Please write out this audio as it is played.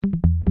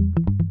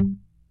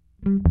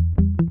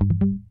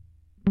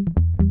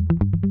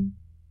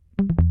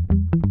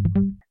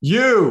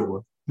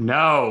You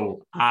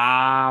know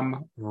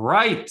I'm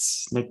right.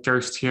 Nick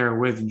Durst here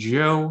with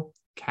Joe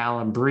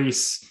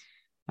Calabrese.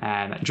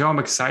 And Joe, I'm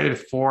excited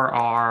for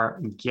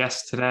our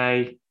guest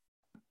today.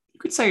 You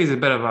could say he's a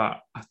bit of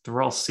a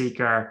thrill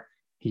seeker.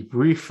 He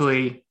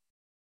briefly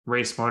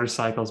raced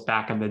motorcycles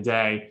back in the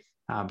day,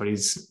 but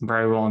he's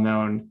very well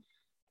known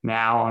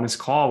now on his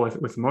call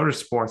with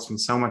motorsports and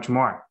so much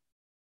more.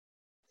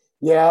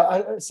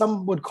 Yeah,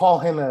 some would call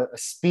him a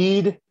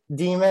speed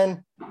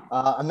demon.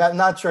 I'm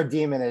not sure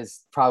demon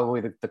is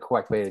probably the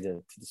correct way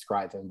to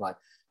describe him, but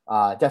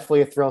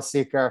definitely a thrill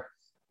seeker,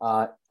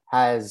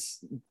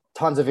 has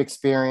tons of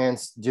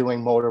experience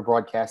doing motor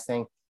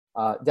broadcasting,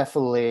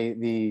 definitely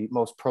the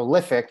most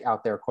prolific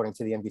out there, according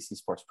to the NBC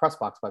Sports Press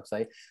Box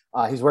website.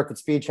 He's worked at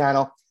Speed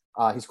Channel.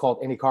 He's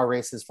called IndyCar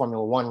races,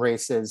 Formula One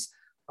races.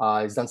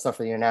 He's done stuff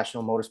for the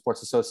International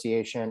Motorsports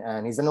Association,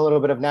 and he's done a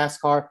little bit of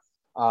NASCAR.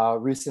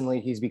 Recently,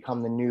 he's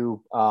become the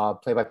new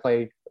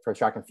play-by-play for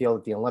track and field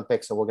at the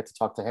Olympics, so we'll get to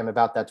talk to him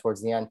about that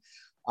towards the end.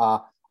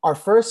 Our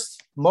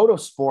first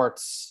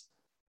motorsports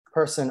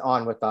person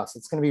on with us.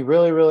 It's going to be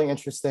really, really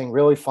interesting,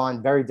 really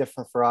fun, very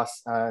different for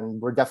us,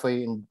 and we're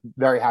definitely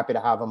very happy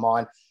to have him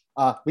on.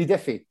 Leigh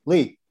Diffey.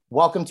 Leigh,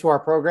 welcome to our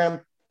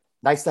program.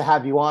 Nice to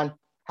have you on.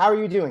 How are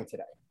you doing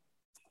today?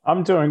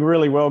 I'm doing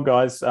really well,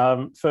 guys.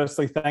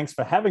 Firstly, thanks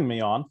for having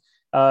me on.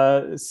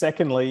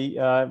 Secondly,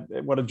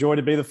 what a joy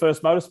to be the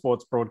first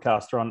motorsports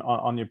broadcaster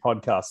on your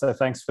podcast. So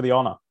thanks for the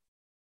honor.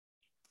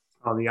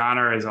 Well, the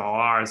honor is all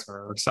ours.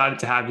 We're excited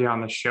to have you on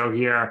the show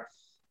here.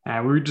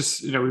 And we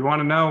just, we want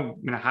to know,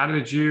 how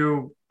did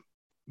you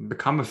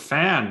become a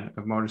fan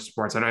of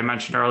motorsports? I know I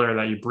mentioned earlier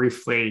that you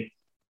briefly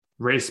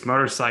raced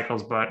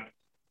motorcycles, but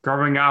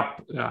growing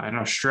up in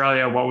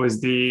Australia, what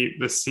was the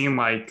scene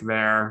like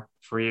there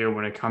for you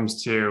when it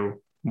comes to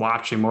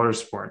watching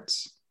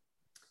motorsports?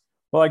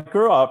 Well, I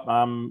grew up,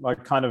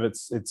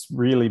 it's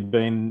really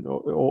been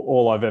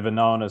all I've ever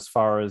known as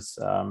far as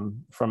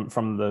from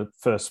the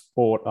first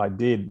sport I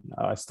did.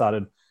 I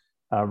started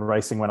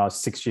racing when I was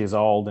 6 years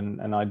old,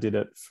 and I did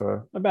it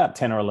for about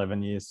 10 or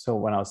 11 years,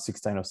 till when I was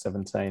 16 or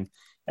 17.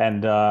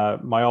 And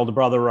my older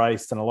brother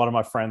raced, and a lot of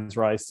my friends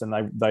raced,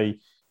 and they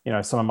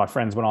some of my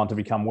friends went on to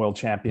become world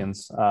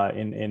champions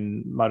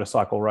in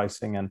motorcycle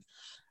racing.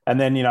 And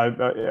then,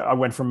 I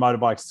went from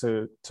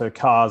motorbikes to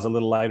cars a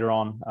little later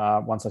on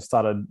once I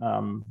started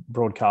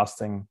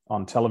broadcasting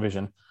on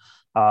television.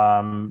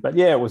 But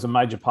yeah, it was a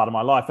major part of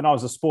my life. And I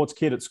was a sports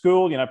kid at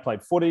school,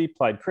 played footy,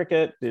 played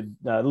cricket, did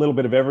a little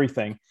bit of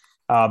everything.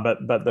 But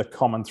the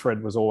common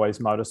thread was always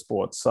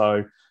motorsports.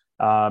 So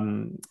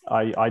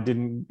I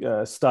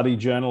didn't study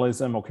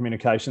journalism or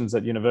communications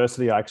at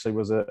university. I actually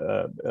was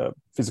a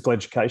physical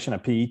education, a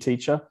PE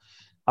teacher.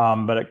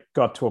 But it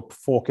got to a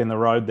fork in the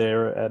road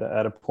there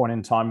at a point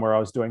in time where I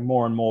was doing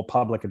more and more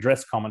public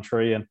address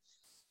commentary. And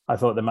I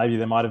thought that maybe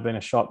there might have been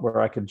a shot where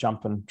I could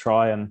jump and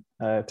try and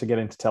to get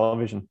into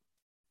television.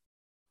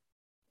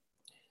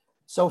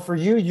 So for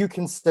you, you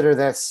consider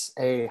this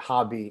a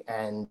hobby,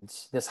 and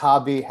this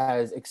hobby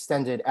has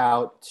extended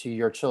out to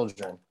your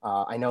children.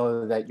 I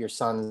know that your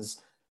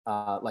son's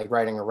like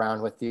riding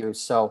around with you.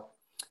 So,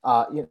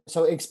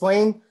 so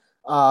explain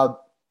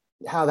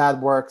how that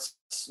works,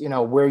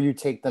 where you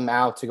take them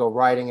out to go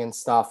riding and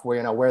stuff,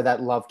 where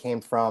that love came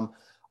from.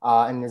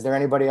 And is there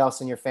anybody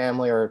else in your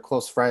family or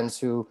close friends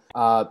who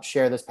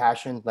share this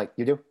passion like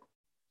you do?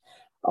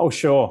 Oh,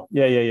 sure.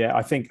 Yeah.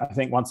 I think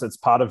once it's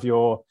part of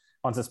your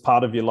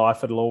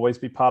life, it'll always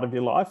be part of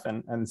your life.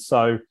 And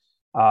so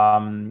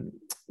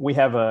we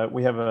have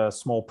a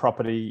small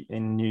property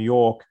in New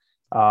York.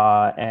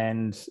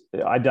 And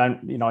I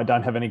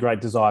don't have any great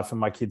desire for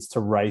my kids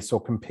to race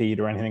or compete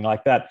or anything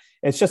like that.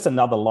 It's just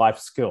another life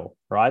skill,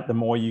 right? The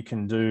more you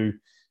can do,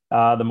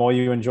 the more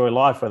you enjoy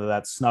life, whether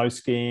that's snow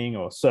skiing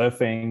or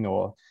surfing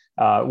or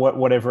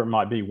whatever it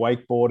might be,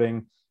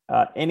 wakeboarding,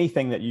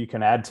 anything that you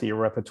can add to your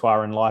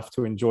repertoire in life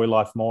to enjoy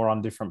life more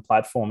on different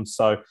platforms.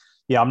 So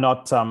yeah, I'm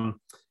not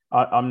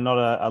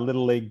a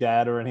little league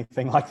dad or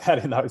anything like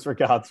that in those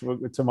regards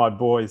to my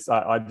boys.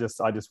 I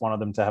just wanted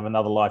them to have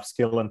another life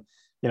skill. And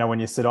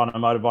when you sit on a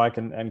motorbike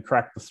and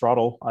crack the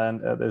throttle,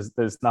 and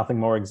there's nothing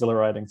more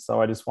exhilarating.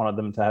 So I just wanted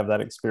them to have that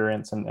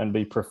experience and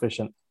be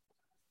proficient.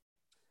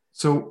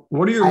 So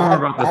what do you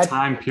remember about the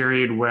time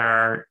period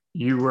where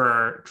you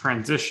were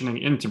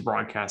transitioning into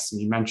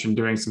broadcasting? You mentioned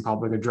doing some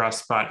public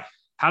address, but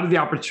how did the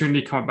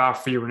opportunity come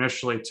about for you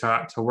initially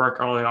to work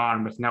early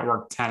on with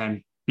Network 10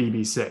 and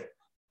BBC?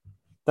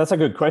 That's a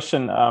good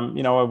question. I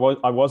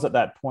was at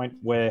that point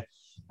where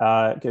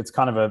it's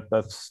kind of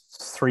a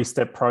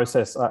three-step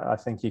process, I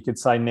think you could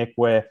say, Nick,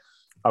 where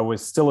I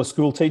was still a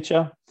school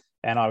teacher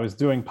and I was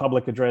doing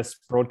public address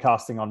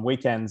broadcasting on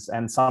weekends,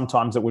 and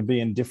sometimes it would be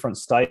in different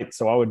states.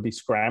 So I would be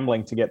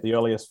scrambling to get the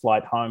earliest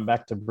flight home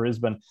back to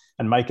Brisbane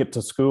and make it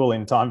to school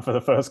in time for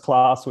the first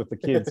class with the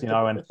kids,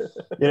 and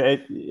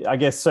I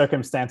guess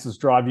circumstances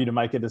drive you to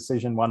make a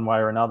decision one way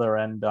or another.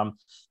 And, I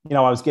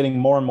was getting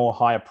more and more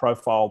higher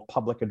profile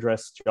public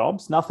address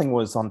jobs. Nothing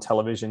was on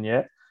television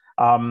yet.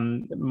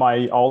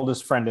 My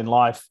oldest friend in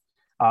life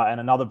and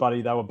another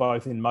buddy. They were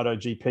both in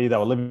MotoGP. They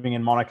were living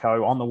in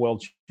Monaco on the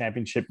World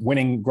Championship,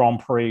 winning Grand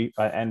Prix.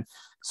 And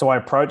so I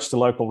approached a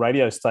local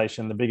radio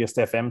station, the biggest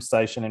FM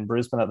station in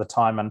Brisbane at the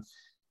time, and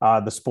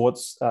the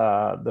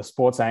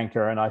sports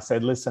anchor. And I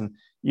said, listen,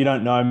 you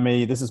don't know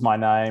me. This is my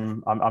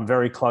name. I'm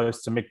very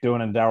close to Mick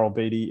Doohan and Daryl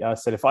Beattie. I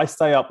said, if I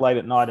stay up late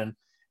at night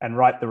and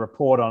write the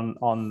report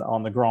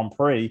on the Grand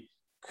Prix,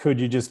 could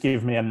you just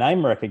give me a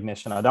name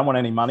recognition? I don't want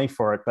any money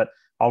for it, but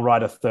I'll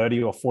write a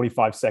 30 or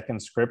 45-second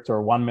script or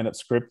a 1-minute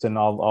script, and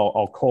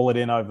I'll call it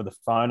in over the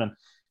phone. And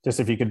just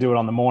if you could do it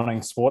on the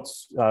morning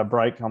sports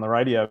break on the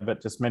radio,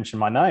 but just mention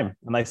my name.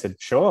 And they said,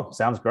 sure,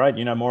 sounds great.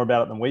 You know more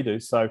about it than we do.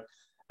 So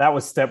that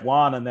was step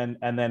one. And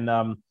then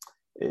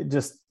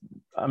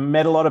I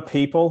met a lot of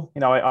people.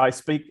 You know,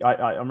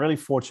 I'm really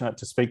fortunate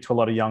to speak to a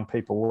lot of young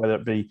people, whether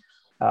it be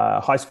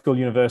high school,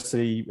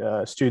 university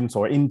students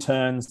or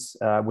interns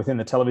within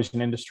the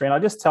television industry. And I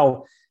just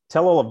tell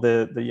all of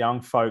the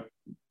young folk,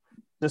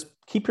 just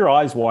keep your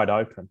eyes wide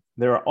open.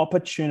 There are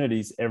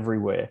opportunities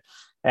everywhere.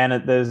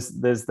 And there's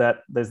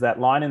that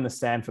line in the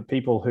sand for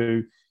people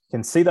who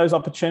can see those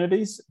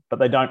opportunities, but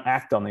they don't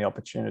act on the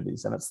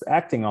opportunities. And it's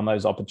acting on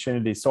those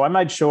opportunities. So I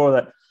made sure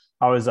that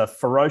I was a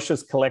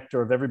ferocious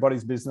collector of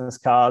everybody's business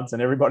cards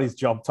and everybody's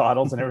job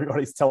titles and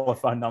everybody's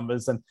telephone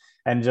numbers,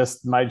 and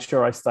just made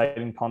sure I stayed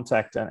in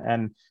contact.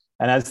 And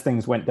as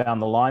things went down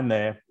the line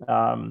there,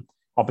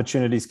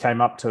 opportunities came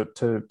up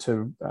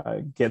to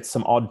get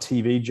some odd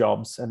TV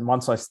jobs. And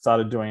once I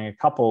started doing a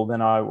couple,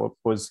 then I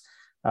was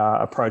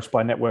approached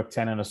by Network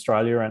 10 in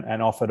Australia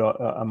and offered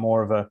a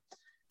more of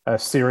a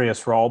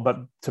serious role. But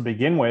to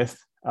begin with,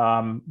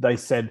 they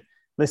said,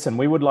 listen,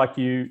 we would like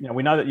you,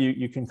 we know that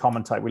you can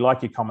commentate. We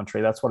like your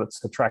commentary. That's what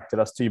it's attracted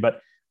us to you.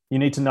 But you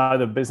need to know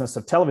the business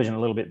of television a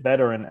little bit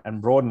better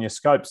and broaden your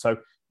scope. So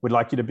we'd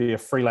like you to be a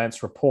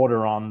freelance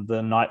reporter on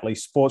the nightly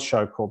sports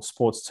show called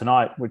Sports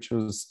Tonight, which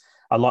was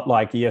a lot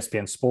like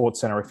ESPN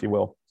Sports Center, if you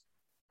will.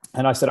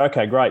 And I said,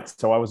 okay, great.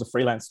 So I was a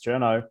freelance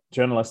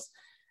journalist,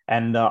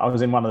 and I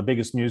was in one of the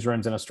biggest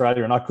newsrooms in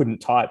Australia, and I couldn't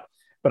type,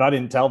 but I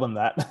didn't tell them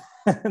that.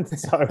 And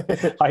so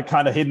I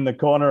kind of hid in the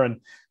corner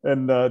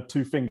and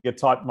two-finger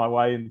typed my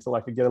way until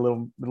I could get a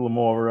little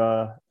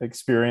more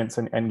experience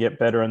and get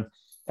better.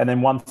 And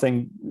then one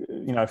thing,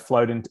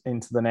 flowed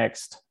into the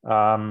next.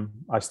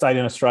 I stayed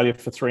in Australia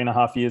for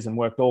 3.5 years and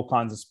worked all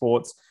kinds of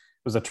sports.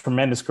 It was a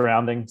tremendous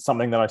grounding,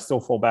 something that I still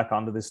fall back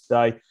on to this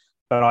day.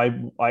 But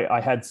I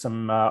had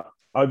some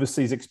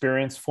overseas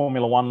experience,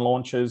 Formula One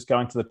launches,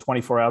 going to the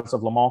 24 Hours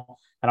of Le Mans,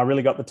 and I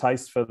really got the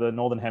taste for the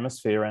Northern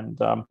Hemisphere.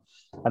 And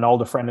an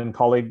older friend and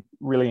colleague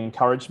really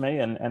encouraged me.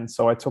 And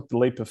so I took the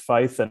leap of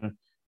faith, and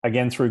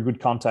again, through good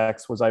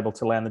contacts, was able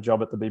to land the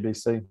job at the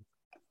BBC.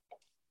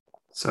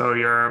 So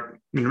you're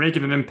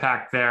making an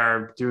impact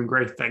there, doing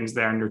great things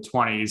there in your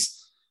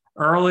 20s.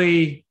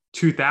 Early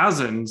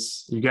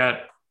 2000s, you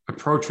get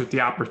approached with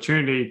the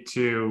opportunity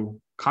to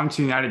come to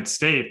the United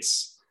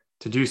States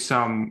to do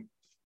some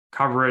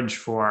coverage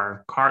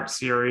for kart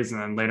series,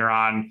 and then later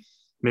on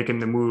making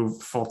the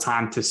move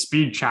full-time to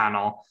Speed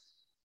Channel.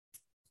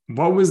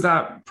 What was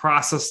that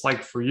process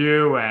like for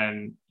you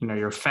and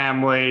your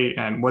family?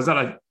 And was that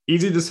an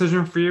easy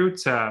decision for you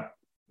to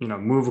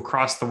move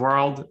across the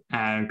world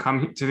and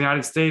come to the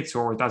United States,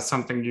 or was that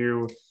something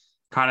you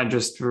kind of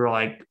just were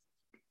like,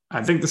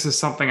 I think this is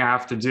something I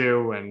have to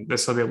do, and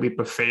this will be a leap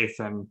of faith,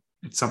 and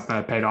it's something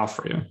that paid off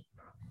for you?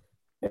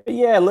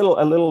 Yeah, a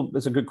little.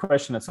 It's a good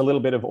question. It's a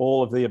little bit of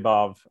all of the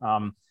above.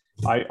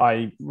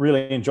 I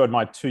really enjoyed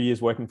my 2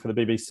 years working for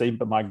the BBC,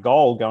 but my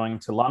goal going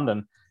to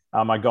London,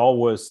 my goal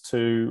was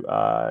to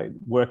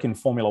work in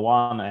Formula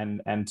One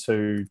and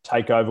to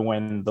take over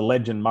when the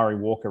legend Murray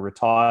Walker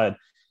retired.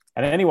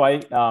 And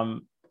anyway,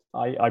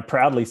 I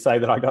proudly say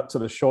that I got to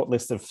the short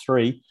list of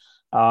 3.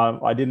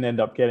 I didn't end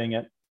up getting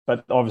it,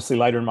 but obviously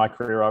later in my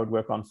career, I would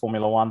work on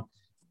Formula One.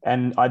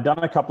 And I'd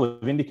done a couple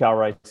of IndyCar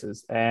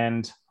races,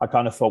 and I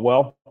kind of thought,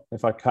 well,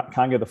 if I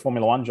can't get the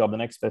Formula One job, the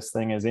next best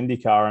thing is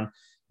IndyCar. And,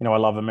 I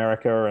love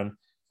America,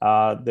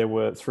 and there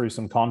were, through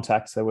some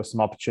contacts, there were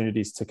some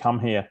opportunities to come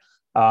here.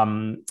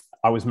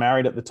 I was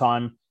married at the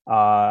time.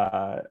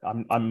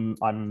 I'm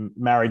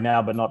married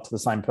now, but not to the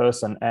same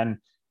person. And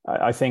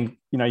I think,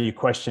 your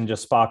question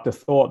just sparked a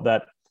thought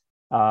that,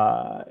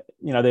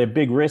 they're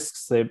big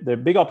risks, they're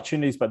big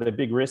opportunities, but they're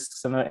big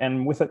risks.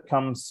 And with it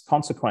comes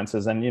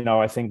consequences. And,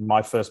 I think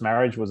my first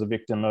marriage was a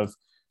victim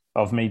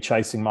of me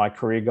chasing my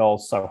career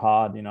goals so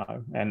hard,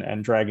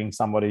 and dragging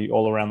somebody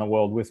all around the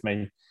world with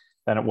me.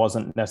 And it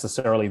wasn't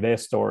necessarily their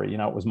story,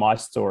 it was my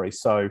story.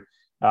 So,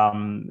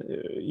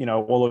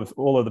 all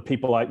of the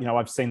people,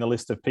 I've seen the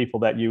list of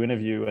people that you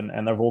interview,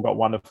 and they've all got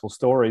wonderful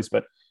stories,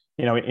 but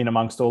in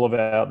amongst all of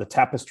the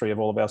tapestry of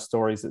all of our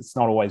stories, it's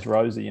not always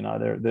rosy.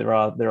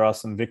 There are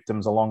some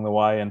victims along the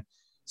way and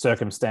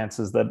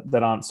circumstances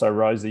that aren't so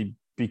rosy,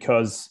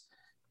 because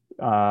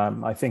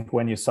I think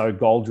when you're so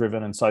goal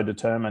driven and so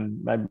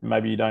determined,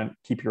 maybe you don't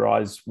keep your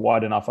eyes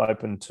wide enough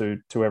open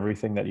to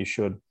everything that you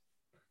should.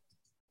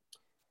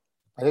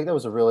 I think that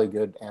was a really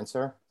good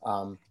answer.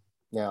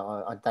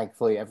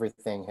 Thankfully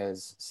everything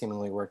has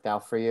seemingly worked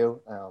out for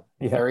you.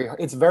 Yeah.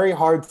 It's very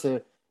hard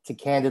to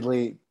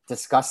candidly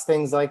discuss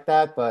things like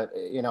that, but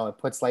it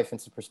puts life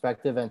into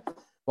perspective. And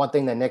one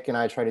thing that Nick and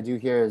I try to do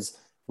here is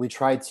we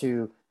try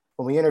to,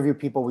 when we interview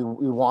people,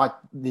 we want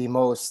the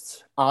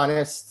most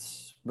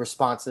honest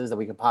responses that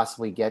we can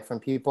possibly get from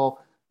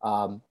people,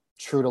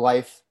 true to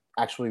life,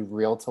 actually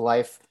real to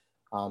life.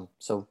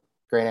 So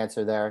great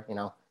answer there.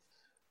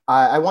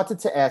 I wanted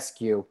to ask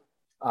you,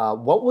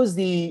 what was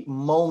the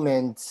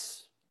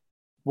moment,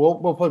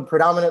 we'll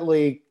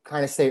predominantly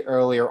kind of say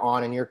earlier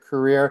on in your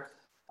career,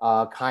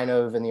 kind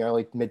of in the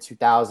early mid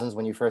 2000s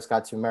when you first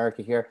got to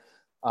America here.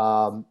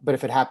 But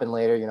if it happened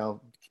later,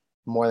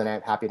 more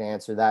than happy to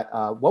answer that.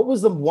 What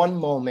was the one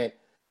moment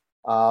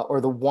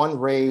or the one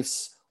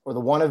race or the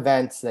one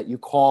event that you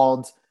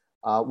called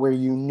where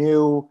you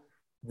knew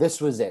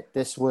this was it?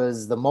 This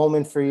was the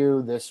moment for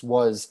you. This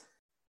was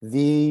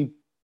the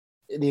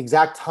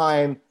exact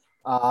time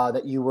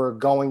that you were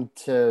going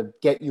to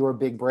get your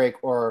big break,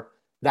 or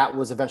that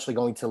was eventually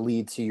going to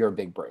lead to your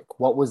big break?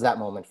 What was that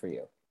moment for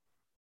you?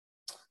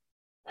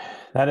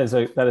 That is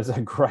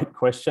a great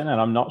question, and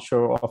I'm not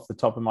sure off the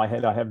top of my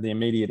head I have the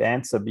immediate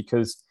answer,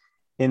 because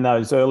in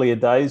those earlier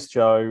days,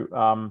 Joe,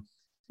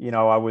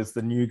 I was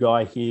the new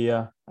guy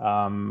here.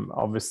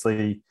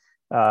 Obviously,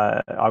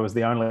 I was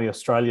the only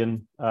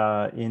Australian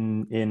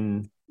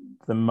in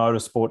the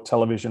motorsport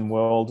television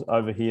world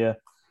over here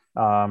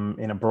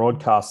in a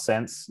broadcast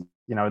sense.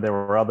 There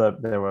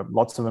were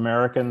lots of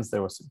Americans,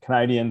 there were some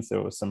Canadians,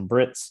 there were some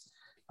Brits,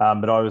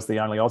 but I was the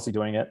only Aussie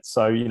doing it.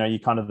 So, you're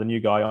kind of the new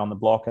guy on the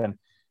block, and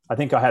I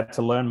think I had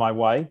to learn my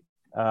way.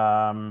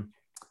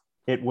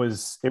 It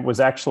was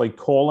actually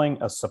calling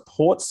a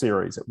support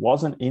series. It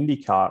wasn't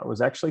IndyCar. It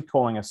was actually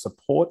calling a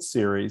support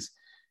series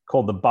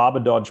called the Barber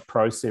Dodge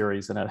Pro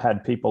Series, and it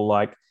had people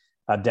like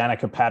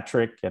Danica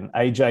Patrick and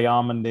AJ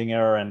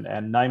Allmendinger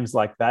and names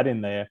like that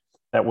in there.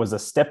 That was a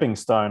stepping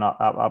stone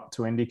up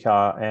to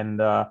IndyCar, and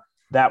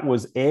that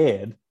was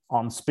aired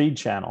on Speed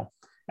Channel.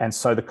 And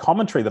so the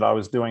commentary that I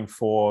was doing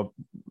for,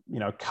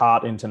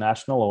 Kart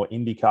International or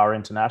IndyCar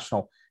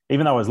International,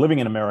 even though I was living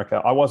in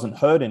America, I wasn't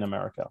heard in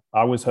America.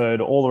 I was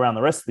heard all around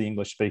the rest of the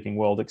English-speaking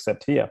world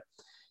except here.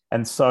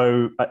 And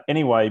so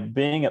anyway,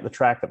 being at the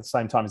track at the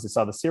same time as this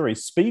other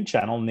series, Speed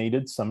Channel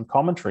needed some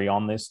commentary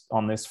on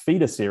this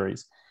feeder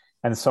series.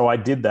 And so I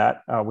did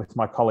that with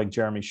my colleague,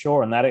 Jeremy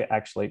Shaw, and that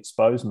actually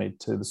exposed me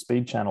to the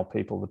Speed Channel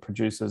people, the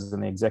producers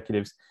and the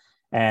executives.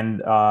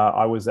 And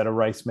I was at a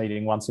race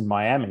meeting once in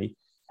Miami,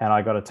 and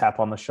I got a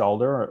tap on the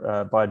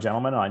shoulder by a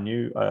gentleman. I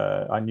knew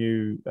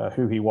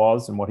who he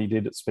was and what he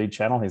did at Speed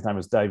Channel. His name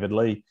was David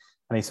Lee.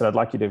 And he said, "I'd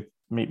like you to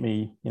meet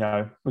me."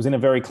 It was in a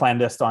very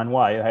clandestine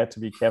way. I had to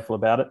be careful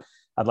about it.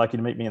 "I'd like you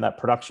to meet me in that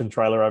production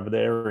trailer over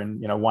there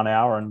in 1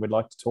 hour, and we'd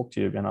like to talk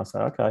to you." And I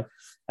said, "Okay."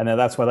 And then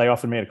that's where they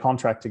offered me a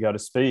contract to go to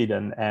Speed.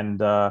 And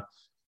I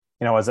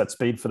was at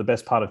Speed for the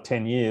best part of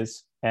 10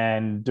 years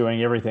and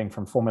doing everything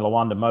from Formula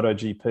One to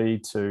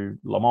MotoGP to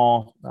Le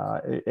Mans,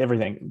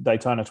 everything,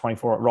 Daytona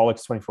 24,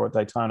 Rolex 24 at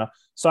Daytona,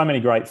 so many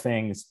great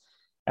things.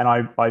 And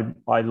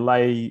I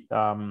lay give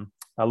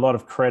a lot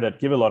of credit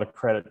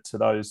to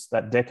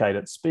that decade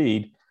at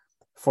Speed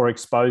for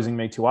exposing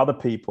me to other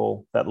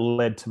people that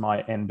led to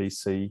my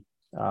NBC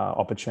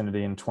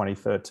opportunity in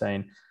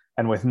 2013.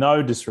 And with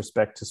no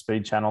disrespect to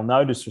Speed Channel,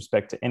 no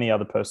disrespect to any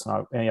other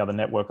person, any other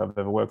network I've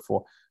ever worked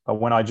for, but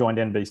when I joined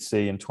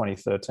NBC in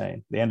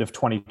 2013, the end of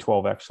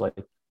 2012, actually,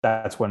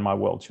 that's when my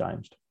world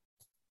changed.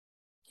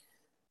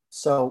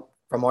 So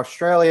from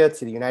Australia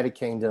to the United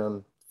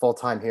Kingdom,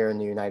 full-time here in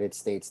the United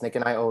States, Nick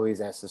and I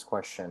always ask this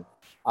question.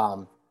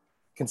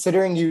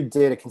 Considering you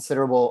did a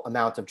considerable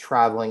amount of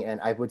traveling, and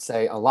I would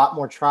say a lot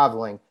more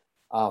traveling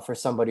for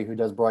somebody who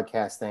does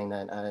broadcasting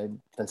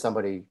than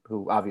somebody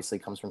who obviously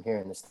comes from here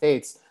in the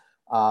States,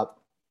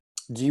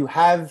 do you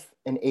have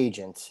an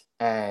agent?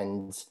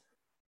 And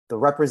the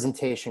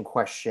representation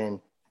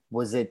question,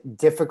 was it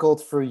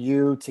difficult for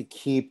you to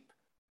keep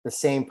the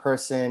same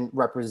person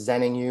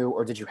representing you,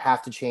 or did you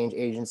have to change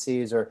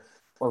agencies or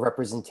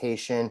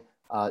representation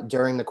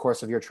during the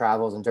course of your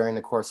travels and during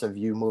the course of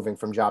you moving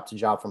from job to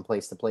job, from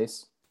place to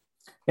place?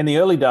 In the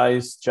early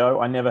days,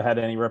 Joe, I never had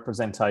any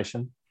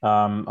representation.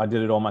 I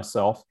did it all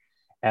myself.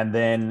 And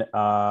then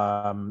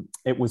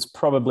it was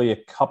probably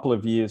a couple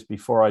of years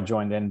before I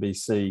joined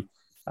NBC.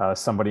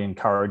 Somebody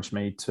encouraged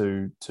me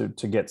to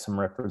get some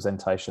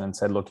representation and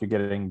said, "Look, you're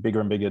getting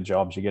bigger and bigger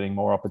jobs. You're getting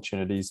more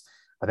opportunities.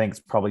 I think it's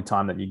probably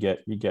time that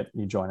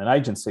you join an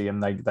agency."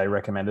 And they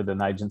recommended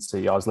an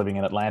agency. I was living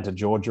in Atlanta,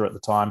 Georgia at the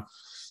time,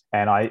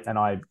 and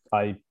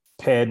I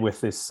paired with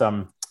this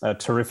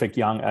terrific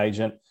young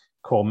agent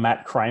called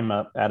Matt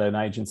Kramer at an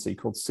agency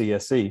called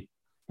CSE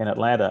in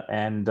Atlanta.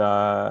 And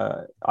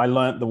I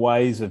learned the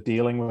ways of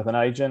dealing with an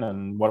agent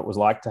and what it was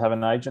like to have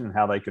an agent and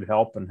how they could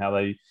help and how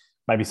they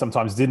maybe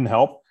sometimes didn't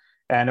help.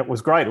 And it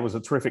was great. It was a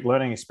terrific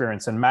learning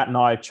experience. And Matt and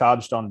I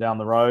charged on down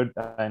the road,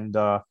 and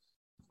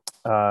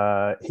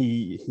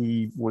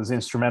he was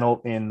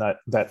instrumental in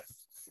that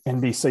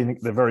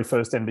NBC, the very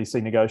first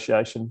NBC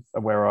negotiation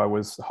where I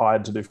was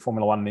hired to do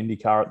Formula One and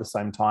IndyCar at the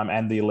same time,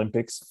 and the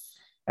Olympics.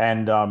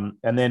 And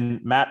then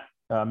Matt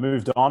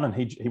moved on, and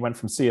he went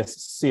from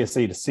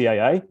CSE to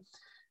CAA,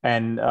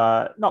 and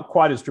not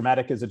quite as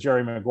dramatic as a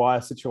Jerry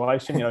Maguire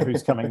situation,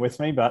 who's coming with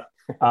me, but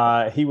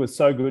he was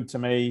so good to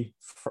me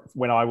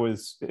when I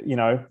was,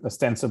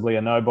 ostensibly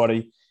a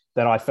nobody,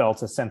 that I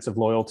felt a sense of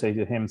loyalty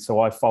to him. So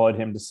I followed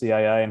him to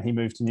CAA, and he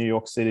moved to New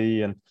York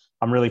City, and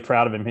I'm really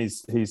proud of him.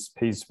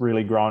 He's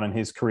really grown in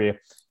his career.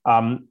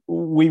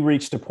 We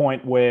reached a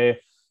point where,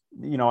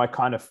 I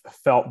kind of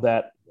felt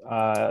that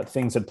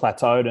things had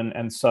plateaued,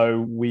 and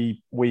so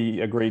we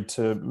agreed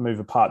to move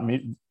apart,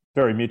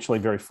 very mutually,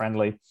 very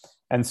friendly.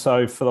 And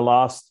so for the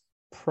last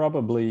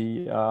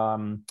probably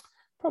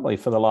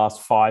for the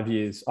last 5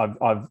 years,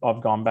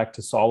 I've gone back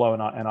to solo,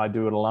 and I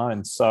do it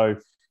alone. So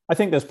I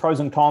think there's pros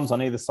and cons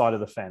on either side of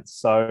the fence.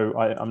 So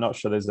I'm not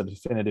sure there's a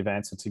definitive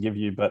answer to give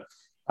you, but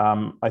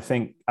I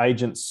think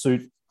agents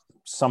suit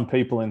some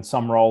people in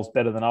some roles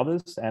better than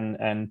others,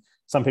 and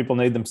some people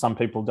need them, some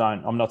people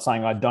don't. I'm not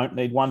saying I don't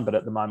need one, but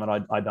at the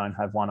moment I don't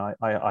have one.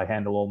 I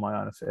handle all my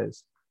own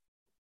affairs.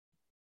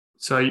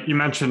 So you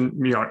mentioned,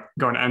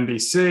 going to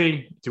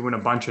NBC, doing a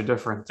bunch of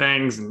different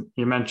things, and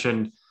you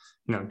mentioned,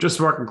 just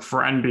working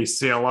for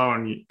NBC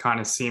alone, you kind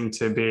of seemed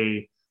to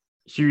be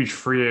huge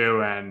for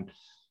you, and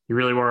you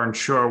really weren't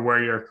sure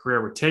where your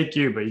career would take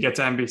you, but you get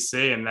to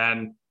NBC and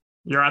then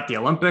you're at the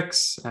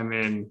Olympics. I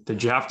mean,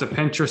 did you have to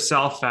pinch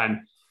yourself? And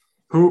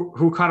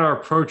who kind of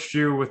approached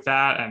you with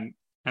that?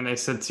 And they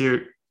said to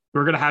you,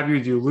 we're going to have you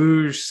do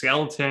luge,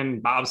 skeleton,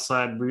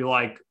 bobsled. Were you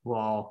like,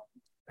 well,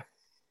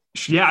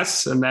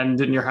 yes. And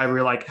then in your head, were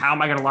you like, how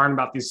am I going to learn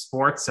about these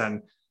sports?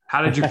 And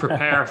how did you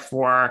prepare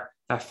for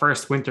that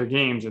first Winter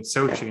Games at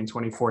Sochi in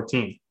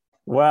 2014?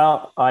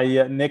 Well,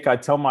 Nick, I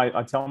tell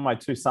my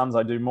two sons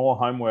I do more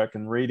homework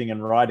and reading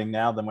and writing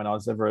now than when I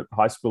was ever at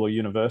high school or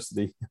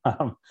university.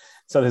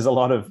 So there's a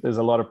lot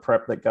of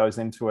prep that goes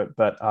into it.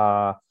 But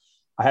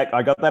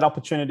I got that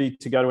opportunity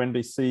to go to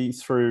NBC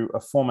through a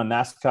former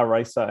NASCAR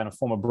racer and a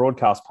former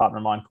broadcast partner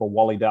of mine called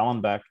Wally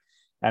Dallenbach.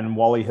 And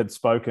Wally had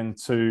spoken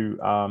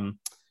to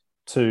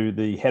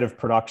the head of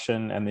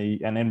production and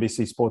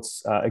NBC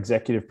Sports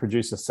executive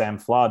producer, Sam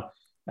Flood.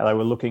 Now, they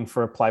were looking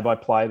for a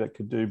play-by-play that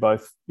could do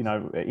both,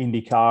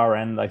 IndyCar,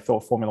 and they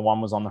thought Formula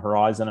One was on the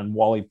horizon. And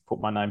Wally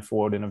put my name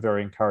forward in a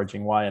very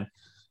encouraging way. And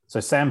so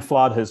Sam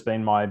Flood has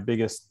been my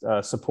biggest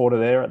supporter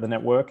there at the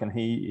network, and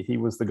he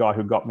was the guy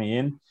who got me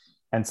in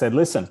and said,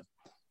 "Listen,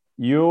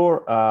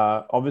 you're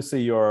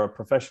a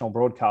professional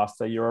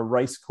broadcaster. You're a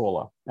race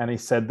caller." And he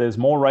said, "There's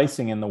more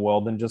racing in the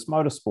world than just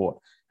motorsport."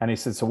 And he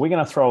said, "So we're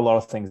going to throw a lot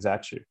of things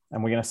at you,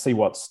 and we're going to see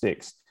what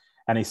sticks."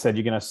 And he said,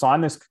 "You're going to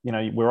sign this,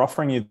 we're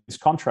offering you this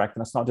contract,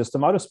 and it's not just a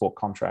motorsport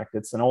contract.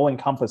 It's an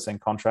all-encompassing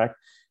contract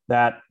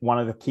that one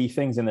of the key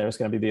things in there is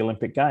going to be the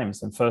Olympic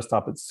Games. And first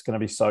up, it's going to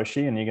be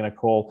Sochi, and you're going to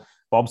call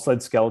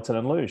bobsled, skeleton,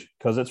 and luge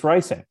because it's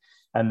racing.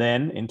 And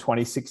then in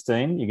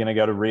 2016, you're going to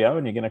go to Rio,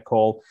 and you're going to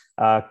call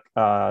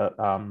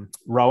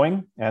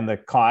rowing and the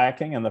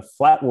kayaking and the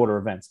flat water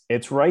events.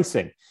 It's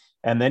racing.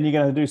 And then you're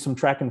going to do some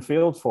track and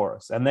field for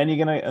us. And then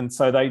and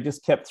so they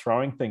just kept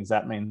throwing things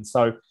at me. And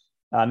so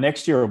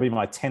next year will be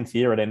my 10th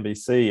year at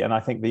NBC. And I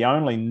think the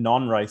only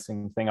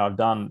non-racing thing I've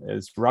done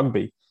is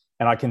rugby.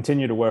 And I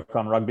continue to work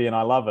on rugby, and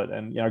I love it.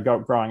 And,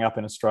 growing up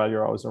in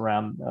Australia, I was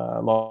around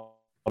a lot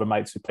of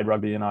mates who played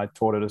rugby, and I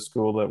taught at a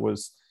school that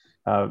was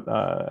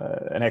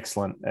an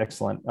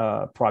excellent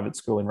private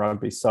school in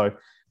rugby. So,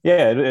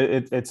 yeah,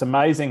 it's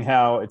amazing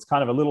how it's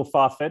kind of a little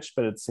far-fetched,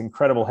 but it's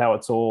incredible how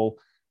it's all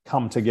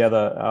come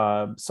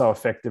together so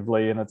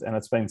effectively. And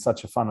it's been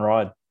such a fun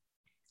ride.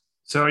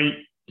 So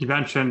you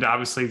mentioned,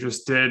 obviously,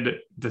 just did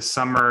the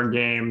summer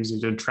games,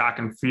 you did track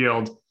and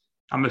field.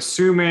 I'm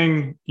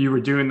assuming you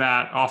were doing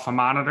that off a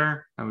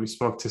monitor, and we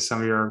spoke to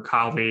some of your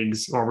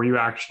colleagues, or were you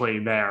actually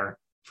there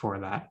for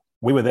that?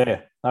 We were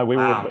there. No, we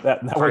wow. were.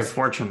 That very was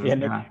fortunate.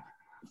 Yeah,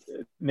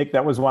 Nick,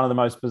 that was one of the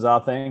most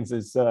bizarre things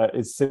is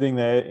sitting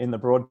there in the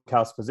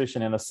broadcast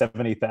position in a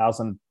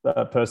 70,000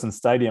 person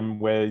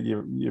stadium where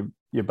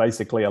you're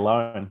basically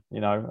alone.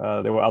 There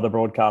were other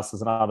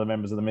broadcasters and other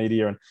members of the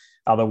media and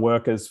other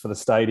workers for the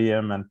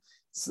stadium and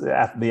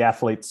the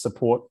athlete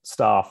support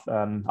staff.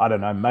 And I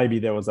don't know, maybe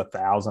there was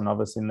 1,000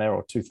 of us in there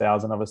or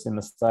 2,000 of us in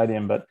the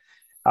stadium, but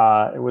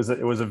it was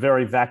a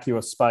very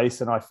vacuous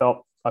space. And I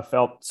felt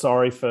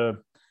sorry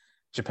for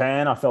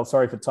Japan. I felt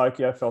sorry for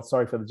Tokyo. I felt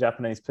sorry for the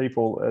Japanese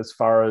people as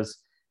far as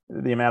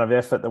the amount of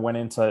effort that went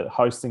into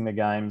hosting the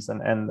games.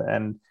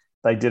 And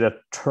they did a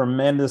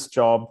tremendous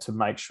job to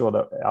make sure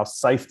that our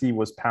safety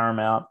was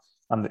paramount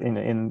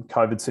in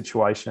COVID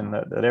situation,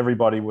 that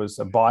everybody was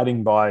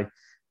abiding by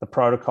the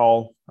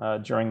protocol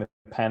during the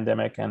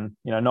pandemic. And,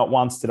 not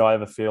once did I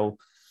ever feel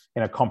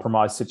in a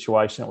compromised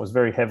situation. It was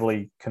very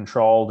heavily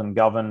controlled and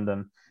governed.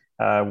 And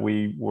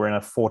we were in a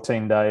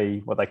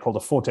 14-day, what they called a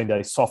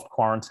 14-day soft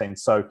quarantine.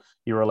 So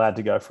you were allowed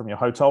to go from your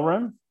hotel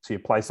room to your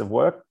place of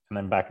work and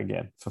then back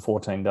again for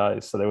 14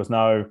 days. So there was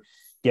no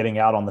getting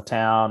out on the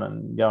town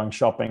and going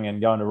shopping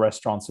and going to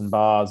restaurants and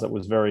bars. It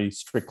was very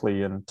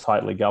strictly and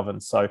tightly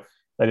governed. So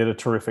they did a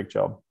terrific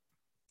job.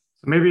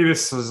 Maybe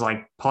this is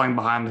like pulling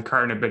behind the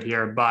curtain a bit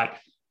here, but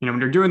when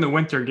you're doing the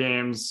winter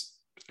games,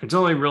 it's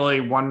only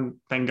really one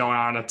thing going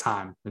on at a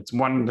time. There's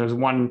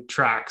one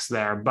tracks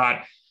there.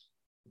 But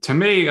to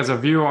me, as a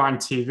viewer on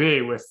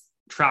TV with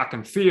track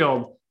and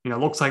field,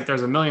 looks like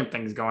there's a million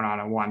things going on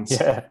at once.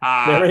 Yeah,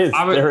 there is.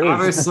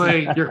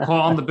 Obviously, you're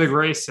calling the big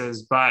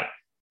races, but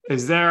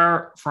is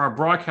there, from a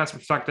broadcast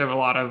perspective, a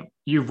lot of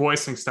you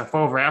voicing stuff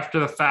over after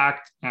the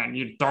fact and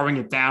you throwing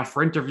it down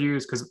for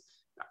interviews? Because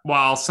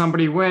while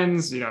somebody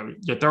wins,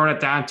 you're throwing it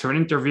down to an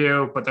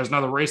interview, but there's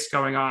another race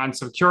going on.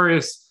 So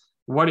curious,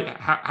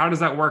 how does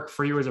that work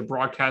for you as a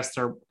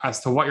broadcaster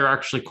as to what you're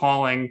actually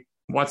calling,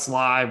 what's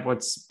live,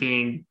 what's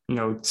being,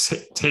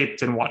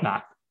 taped and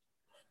whatnot?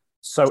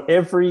 So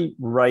every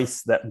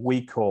race that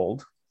we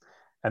called,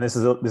 and this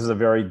is a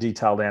very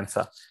detailed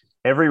answer,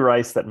 every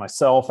race that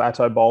myself,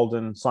 Atto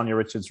Bolden, Sonia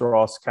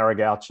Richards-Ross, Cara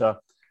Goucher,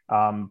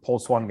 Paul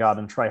Swangard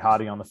and Trey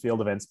Hardy on the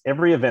field events,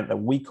 every event that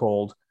we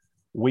called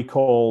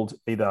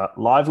either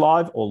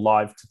live or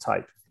live to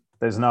tape.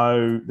 There's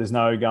no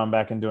going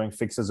back and doing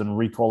fixes and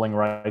recalling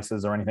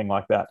races or anything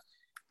like that.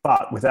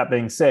 But with that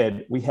being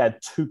said, we had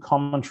two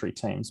commentary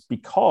teams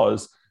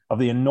because of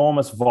the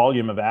enormous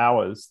volume of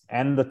hours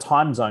and the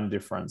time zone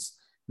difference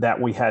that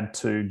we had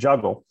to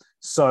juggle.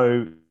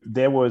 So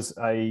there was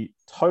a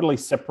totally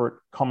separate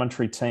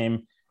commentary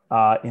team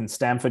in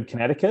Stamford,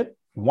 Connecticut.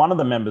 One of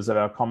the members of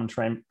our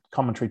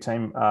commentary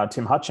team,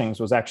 Tim Hutchings,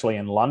 was actually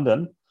in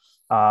London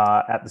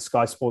at the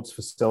Sky Sports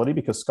facility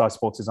because Sky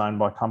Sports is owned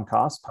by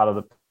Comcast, part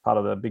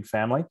of the big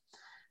family.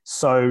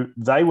 So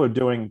they were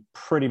doing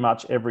pretty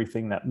much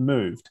everything that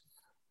moved.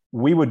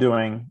 We were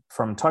doing,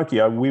 from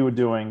Tokyo,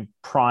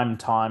 prime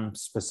time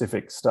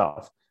specific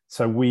stuff.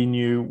 So we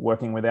knew,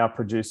 working with our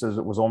producers,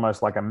 it was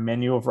almost like a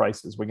menu of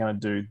races. We're going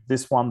to do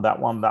this one, that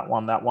one, that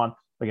one, that one.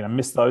 We're going to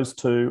miss those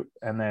two,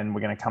 and then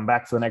we're going to come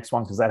back for the next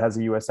one because that has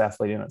a US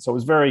athlete in it. So it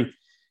was very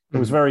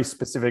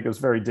specific. It was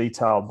very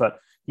detailed. But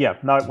yeah,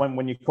 no,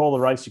 when you call the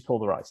race, you call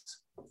the race.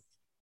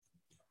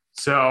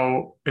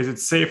 So is it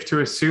safe to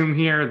assume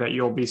here that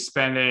you'll be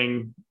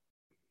spending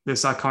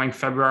this upcoming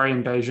February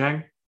in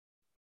Beijing?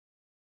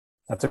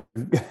 That's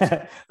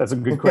a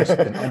good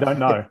question. I don't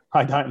know.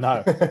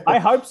 I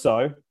hope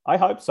so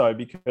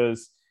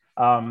because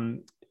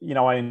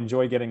I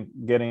enjoy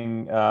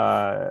getting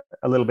a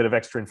little bit of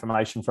extra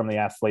information from the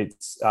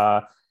athletes.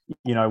 The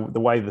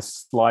way the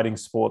sliding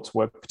sports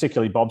work,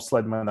 particularly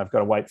bobsled, when they've got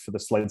to wait for the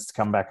sleds to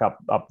come back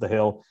up the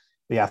hill.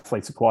 The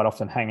athletes are quite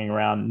often hanging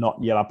around, not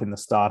yet up in the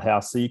start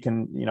house. So you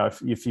can,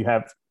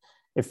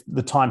 if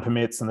the time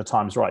permits and the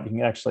time's right, you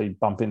can actually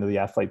bump into the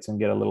athletes and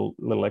get a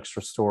little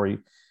extra story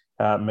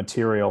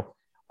material.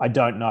 I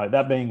don't know.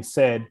 That being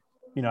said,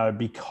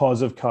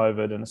 because of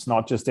COVID, and it's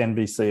not just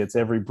NBC, it's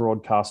every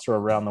broadcaster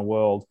around the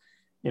world,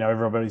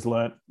 everybody's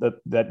learnt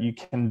that you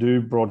can do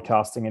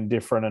broadcasting in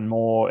different and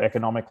more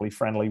economically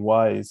friendly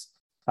ways.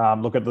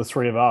 Look at the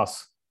three of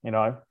us.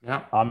 Yeah.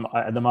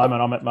 At the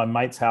moment, I'm at my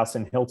mate's house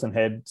in Hilton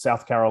Head,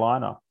 South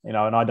Carolina. And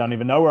I don't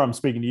even know where I'm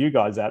speaking to you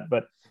guys at,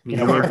 but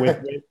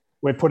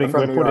we're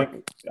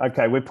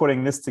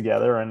putting this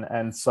together,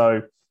 and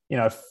so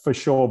for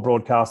sure,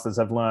 broadcasters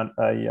have learned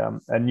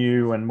a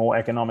new and more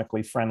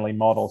economically friendly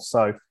model.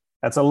 So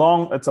it's a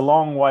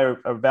long way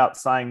about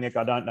saying, Nick,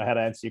 I don't know how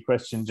to answer your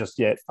question just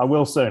yet. I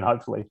will soon,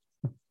 hopefully.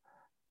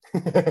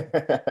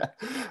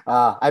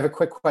 I have a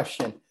quick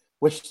question.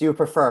 Which do you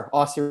prefer,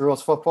 Aussie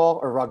rules football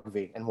or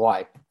rugby, and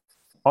why?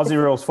 Aussie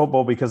rules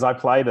football because I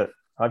played it.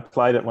 I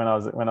played it when I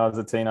was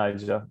a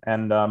teenager,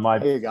 and my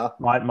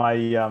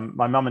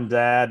mum and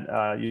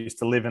dad used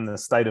to live in the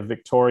state of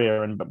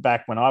Victoria, and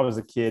back when I was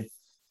a kid,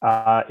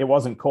 it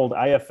wasn't called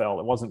AFL.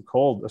 It wasn't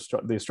called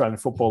the Australian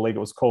Football League. It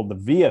was called the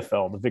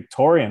VFL, the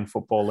Victorian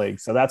Football League.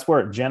 So that's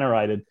where it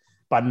generated.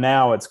 But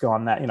now it's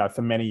gone that,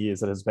 for many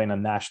years it has been a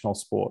national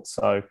sport.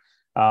 So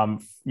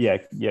give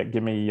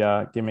me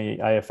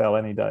AFL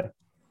any day.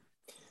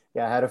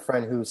 Yeah, I had a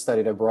friend who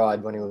studied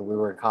abroad when we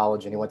were in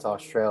college, and he went to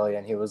Australia,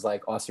 and he was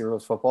like, Aussie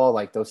rules football,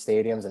 like those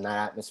stadiums and that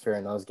atmosphere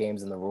and those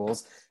games and the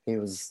rules, he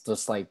was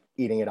just like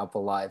eating it up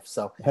alive.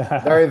 So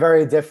very,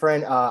 very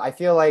different. I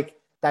feel like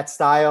that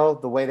style,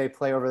 the way they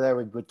play over there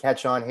would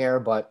catch on here,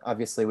 but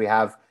obviously we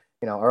have,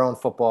 our own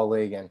football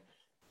league, and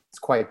it's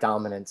quite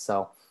dominant.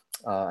 So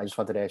I just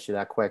wanted to ask you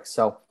that quick.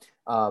 So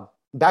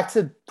back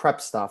to prep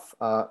stuff.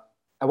 I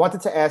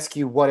wanted to ask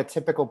you what a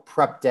typical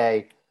prep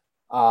day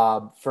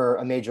for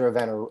a major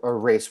event or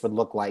race would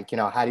look like.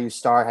 How do you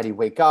start? How do you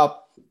wake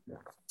up?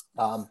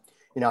 How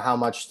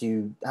much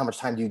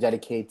time do you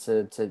dedicate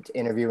to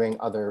interviewing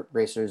other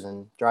racers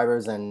and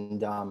drivers,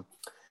 and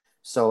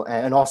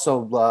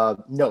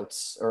also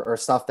notes or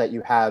stuff that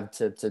you have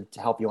to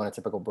help you on a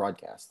typical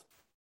broadcast?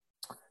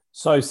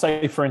 So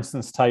say, for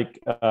instance, take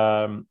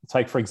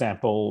for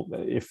example,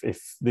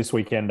 if this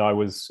weekend I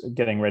was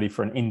getting ready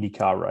for an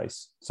IndyCar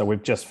race. So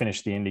we've just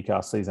finished the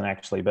IndyCar season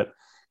actually, but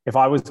if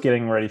I was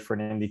getting ready for an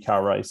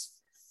IndyCar race,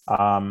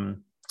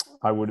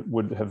 I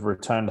would have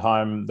returned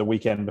home the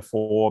weekend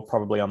before,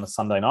 probably on the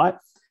Sunday night.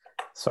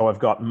 So I've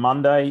got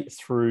Monday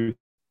through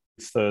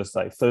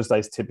Thursday.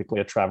 Thursday's typically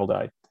a travel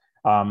day.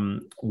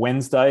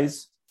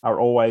 Wednesdays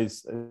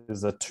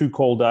is a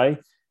 2-call day.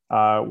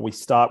 We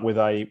start with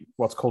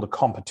what's called a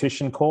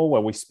competition call,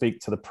 where we speak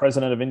to the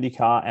president of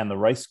IndyCar and the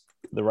race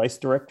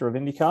director of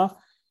IndyCar.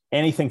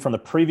 Anything from the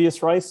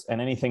previous race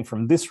and anything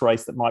from this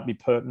race that might be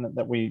pertinent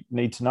that we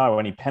need to know,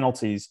 any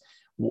penalties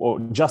or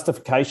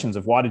justifications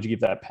of why did you give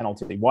that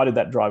penalty? Why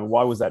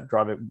was that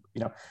driver,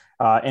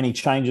 any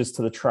changes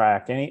to the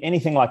track,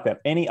 anything like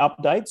that, any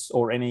updates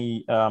or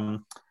any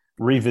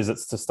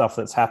revisits to stuff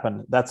that's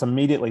happened. That's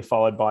immediately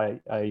followed by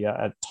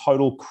a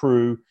total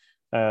crew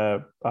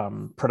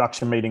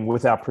production meeting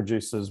with our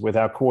producers, with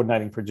our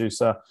coordinating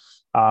producer,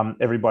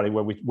 everybody,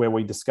 where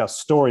we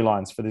discuss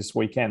storylines for this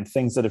weekend,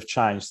 things that have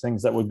changed,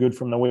 things that were good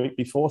from the week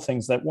before,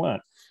 things that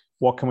weren't.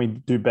 What can we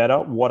do better?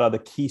 What are the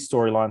key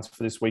storylines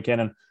for this weekend,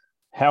 and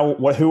who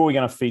are we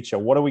going to feature?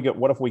 What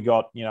have we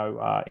got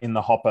in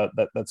the hopper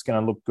that's going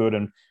to look good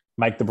and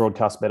make the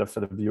broadcast better for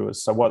the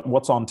viewers? So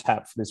what's on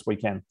tap for this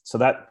weekend? So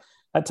that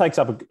takes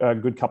up a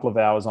good couple of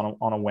hours on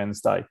a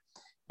Wednesday.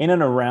 In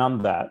and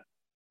around that,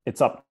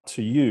 it's up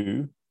to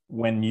you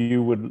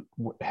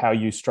how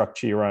you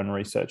structure your own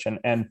research.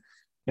 And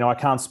I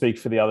can't speak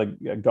for the other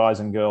guys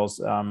and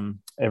girls.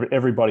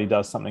 Everybody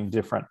does something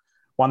different.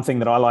 One thing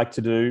that I like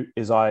to do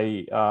is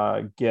we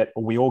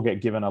all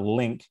get given a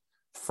link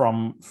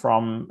from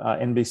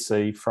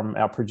NBC, from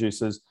our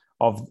producers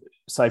of,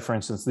 say, for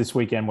instance, this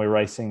weekend we're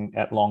racing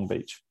at Long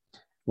Beach.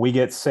 We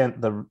get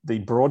sent the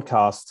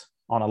broadcast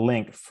on a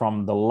link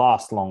from the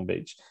last Long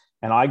Beach.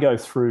 And I go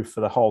through for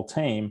the whole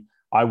team.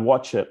 I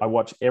watch it. I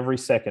watch every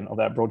second of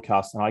that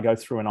broadcast, and I go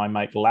through and I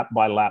make lap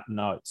by lap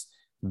notes.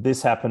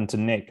 This happened to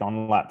Nick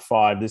on lap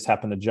 5. This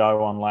happened to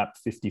Joe on lap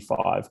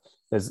 55.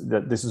 This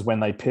is when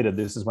they pitted.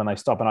 This is when they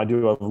stopped. And I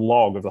do a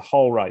log of the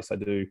whole race. I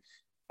do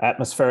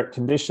atmospheric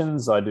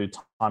conditions. I do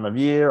time of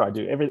year. I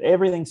do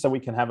everything so we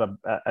can have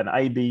an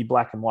A/B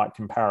black and white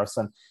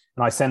comparison.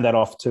 And I send that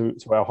off to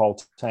our whole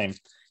team.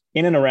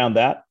 In and around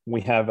that,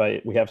 we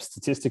have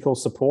statistical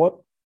support.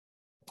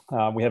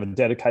 We have a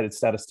dedicated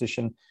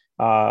statistician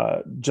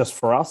just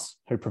for us,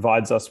 who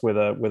provides us with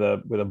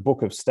a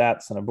book of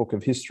stats and a book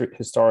of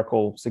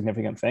historical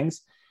significant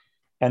things.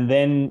 And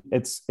then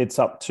it's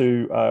up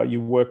to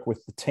you work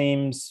with the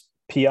team's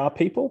PR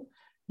people.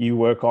 You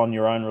work on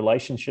your own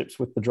relationships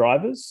with the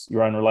drivers,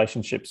 your own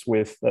relationships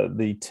with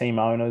the team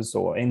owners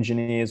or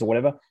engineers or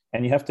whatever.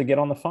 And you have to get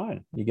on the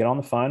phone. You get on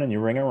the phone and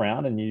you ring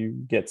around and you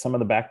get some of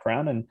the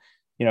background. And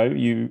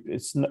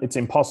it's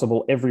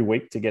impossible every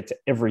week to get to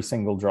every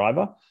single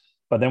driver.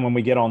 But then when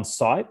we get on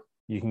site,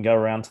 you can go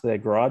around to their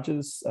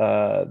garages.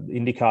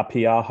 IndyCar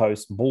PR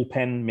hosts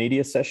bullpen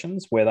media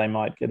sessions where they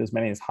might get as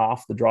many as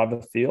half the driver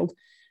field.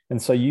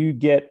 And so you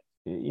get,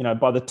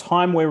 by the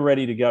time we're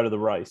ready to go to the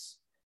race,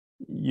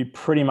 you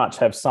pretty much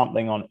have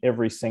something on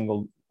every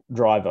single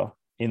driver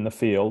in the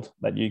field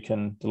that you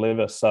can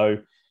deliver. So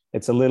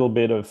it's a little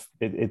bit of,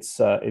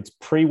 it's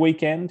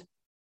pre-weekend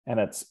and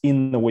it's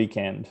in the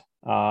weekend,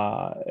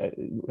 how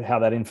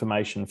that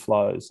information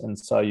flows. And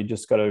so you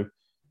just got to,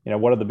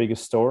 what are the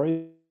biggest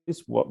stories?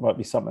 What might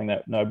be something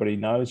that nobody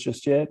knows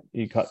just yet?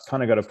 You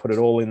kind of got to put it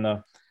all in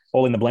the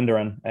blender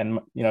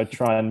and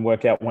try and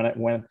work out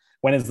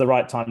when is the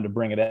right time to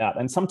bring it out.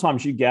 And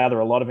sometimes you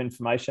gather a lot of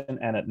information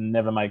and it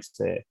never makes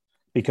air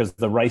because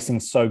the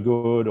racing's so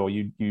good, or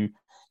you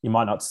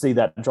might not see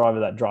that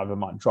driver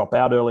might drop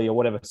out early or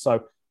whatever.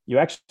 So you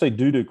actually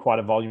do quite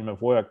a volume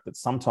of work that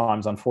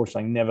sometimes,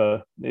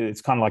 unfortunately,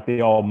 it's kind of like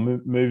the old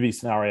movie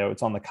scenario.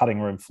 It's on the cutting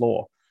room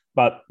floor,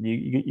 but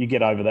you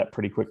get over that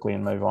pretty quickly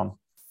and move on.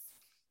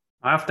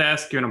 I have to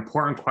ask you an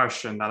important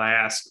question that I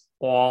ask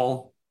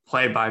all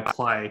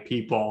play-by-play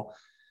people.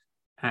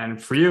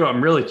 And for you,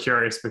 I'm really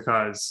curious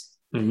because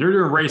you're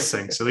doing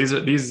racing. So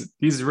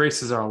these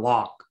races are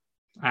long.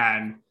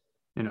 And,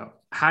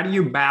 how do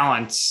you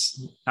balance,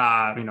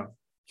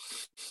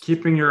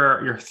 keeping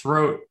your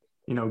throat,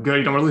 good?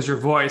 You don't want to lose your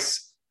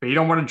voice, but you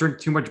don't want to drink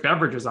too much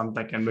beverages, I'm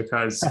thinking,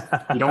 because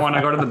you don't want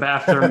to go to the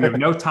bathroom. You have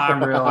no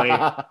time, really.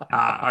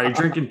 Are you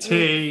drinking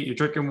tea? You're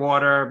drinking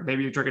water?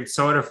 Maybe you're drinking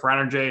soda for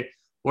energy.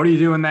 What are you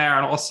doing there?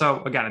 And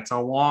also, again, it's a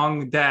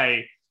long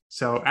day.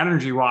 So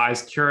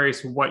energy-wise,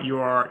 curious what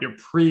your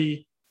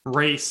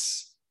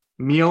pre-race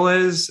meal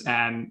is,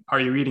 and are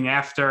you eating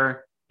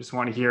after? Just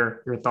want to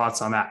hear your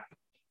thoughts on that.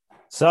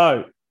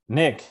 So,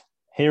 Nick,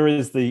 here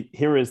is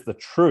the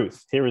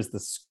truth. Here is the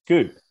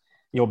scoop.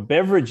 Your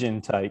beverage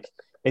intake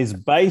is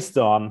based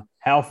on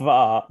how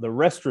far the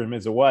restroom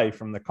is away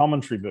from the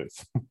commentary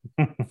booth.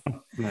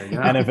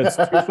 And if it's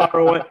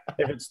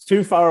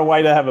too far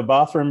away to have a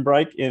bathroom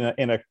break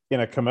in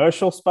a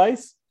commercial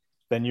space,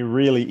 then you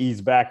really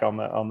ease back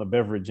on the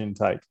beverage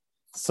intake.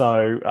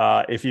 So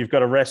if you've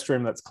got a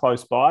restroom that's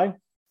close by,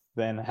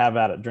 then have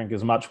at it. Drink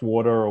as much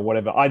water or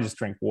whatever. I just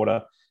drink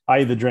water. I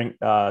either drink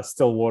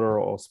still water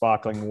or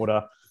sparkling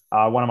water.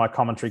 One of my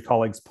commentary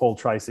colleagues, Paul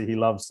Tracy, he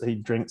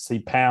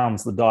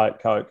pounds the Diet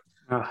Coke.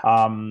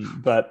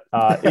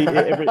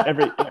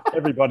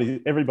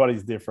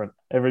 Everybody's different.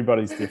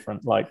 Everybody's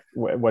different. Like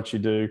what you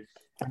do.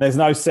 There's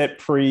no set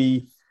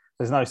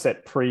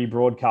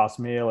pre-broadcast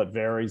meal. It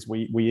varies.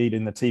 We eat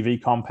in the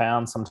TV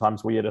compound.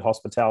 Sometimes we eat at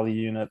hospitality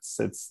units.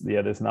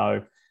 There's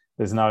no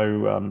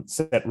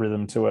set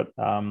rhythm to it.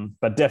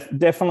 But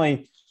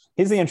definitely,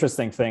 here's the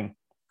interesting thing.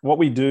 What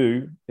we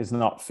do is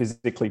not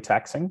physically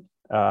taxing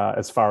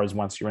as far as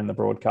once you're in the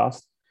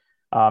broadcast.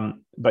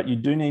 But you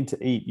do need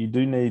to eat. You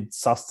do need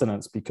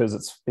sustenance,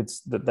 because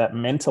it's that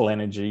mental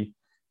energy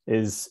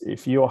is,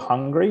 if you're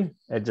hungry,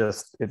 it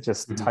just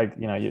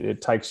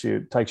it takes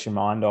your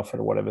mind off it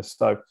or whatever.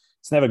 So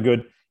it's never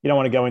good. You don't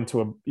want to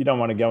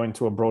go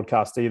into a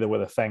broadcast either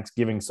with a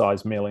Thanksgiving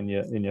size meal in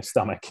your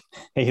stomach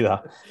either,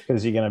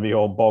 because you're going to be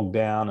all bogged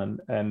down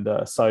and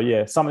so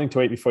yeah, something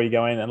to eat before you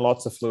go in, and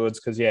lots of fluids,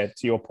 because yeah,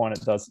 to your point,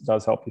 it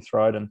does help your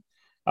throat. And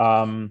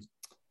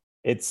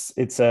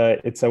it's a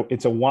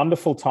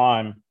wonderful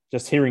time.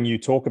 Just hearing you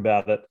talk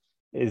about it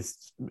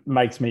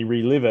makes me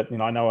relive it.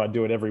 I know I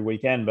do it every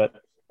weekend, but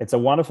it's a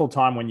wonderful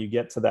time when you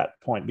get to that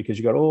point, because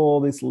you got all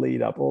this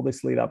lead up.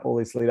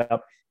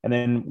 And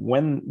then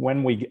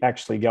when we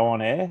actually go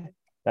on air,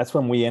 that's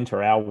when we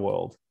enter our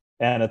world.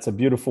 And it's a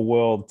beautiful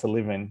world to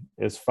live in,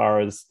 as far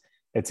as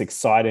it's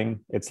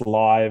exciting, it's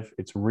live,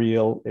 it's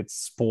real, it's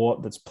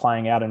sport that's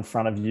playing out in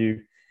front of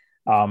you.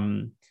 I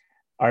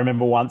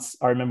remember once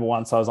I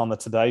was on the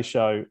Today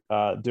Show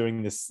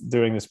doing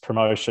this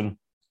promotion.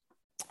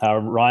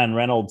 Ryan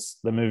Reynolds,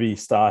 the movie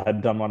star,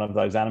 had done one of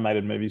those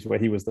animated movies where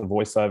he was the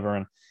voiceover,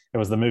 and it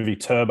was the movie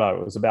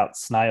Turbo. It was about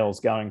snails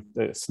going.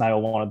 The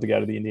snail wanted to go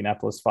to the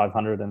Indianapolis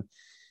 500, and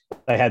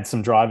they had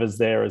some drivers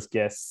there as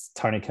guests: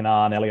 Tony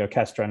Kanaan, Elio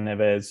Castro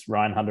Neves,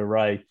 Ryan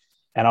Hunter-Ray,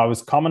 and I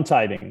was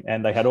commentating.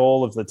 And they had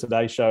all of the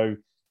Today Show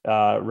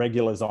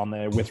regulars on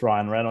there with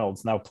Ryan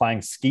Reynolds, and they were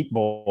playing skeet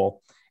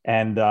ball.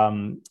 And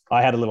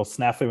I had a little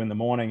snafu in the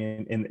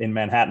morning in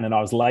Manhattan, and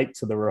I was late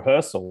to the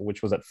rehearsal,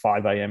 which was at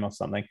 5 a.m. or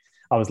something.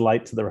 I was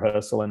late to the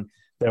rehearsal, and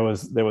there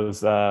was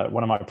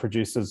one of my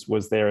producers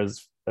was there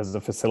as a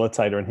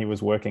facilitator, and he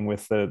was working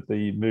with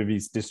the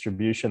movie's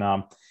distribution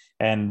arm.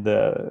 And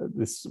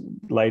this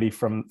lady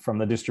from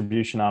the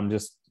distribution arm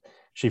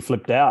she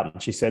flipped out,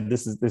 and she said,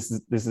 "This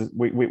is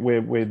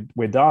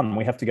we're done.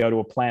 We have to go to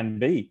a plan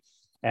B."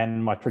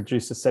 And my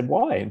producer said,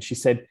 "Why?" And she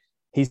said,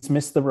 "He's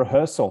missed the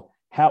rehearsal.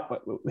 How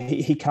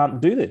he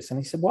can't do this." And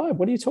he said, "Why?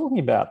 What are you talking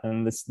about?"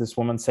 And this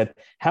woman said,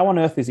 "How on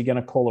earth is he going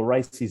to call a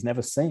race he's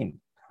never seen?"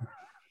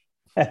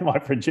 And my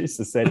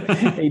producer said,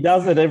 "He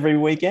does it every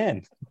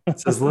weekend.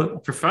 It's his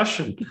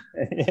profession."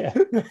 Yeah.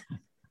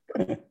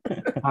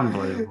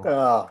 Unbelievable.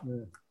 Oh,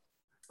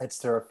 that's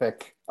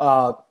terrific.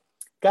 Got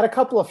a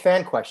couple of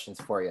fan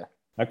questions for you.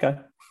 Okay.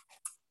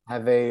 I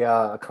have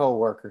a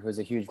co-worker who's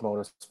a huge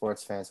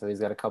motorsports fan, so he's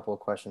got a couple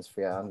of questions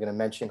for you. I'm going to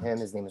mention him.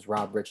 His name is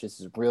Rob Riches.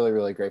 He's a really,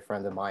 really great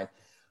friend of mine.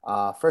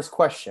 First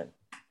question: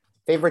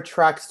 favorite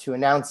tracks to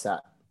announce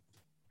at?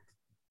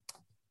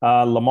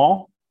 Le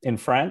Mans in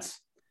France.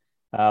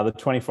 The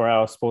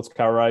 24-hour sports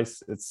car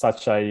race. It's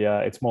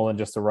it's more than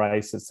just a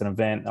race. It's an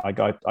event. I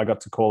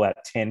got to call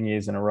that 10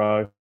 years in a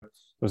row. It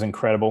was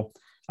incredible.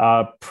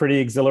 Pretty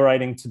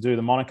exhilarating to do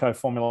the Monaco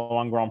Formula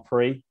One Grand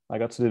Prix. I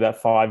got to do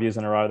that 5 years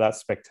in a row. That's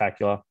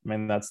spectacular. I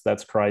mean,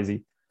 that's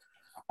crazy.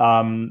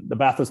 The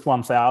Bathurst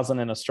 1000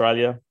 in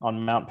Australia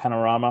on Mount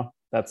Panorama.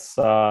 That's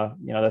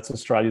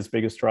Australia's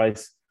biggest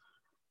race.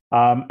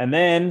 And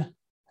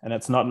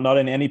it's not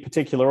in any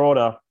particular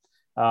order.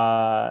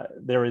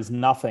 There is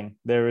nothing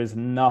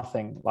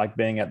like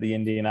being at the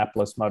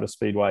Indianapolis Motor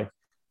Speedway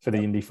for the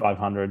Indy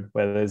 500,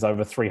 where there's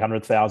over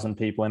 300,000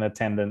 people in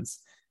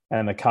attendance,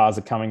 and the cars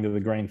are coming to the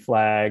green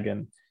flag,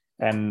 and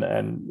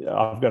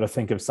I've got to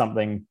think of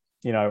something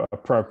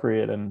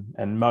appropriate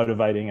and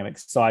motivating and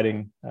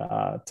exciting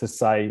to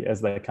say as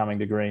they're coming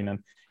to green, and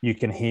you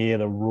can hear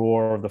the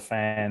roar of the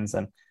fans,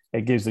 and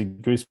it gives me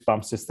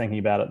goosebumps just thinking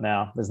about it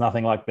now. There's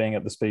nothing like being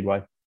at the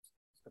Speedway.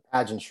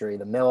 Pageantry,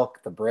 the milk,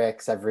 the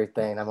bricks,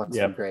 everything. That must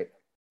be great.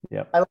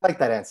 Yeah, I like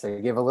that answer. You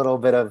give a little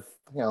bit of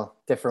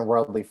different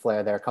worldly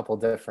flair there. A couple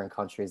different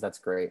countries. That's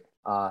great.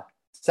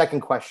 Second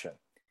question: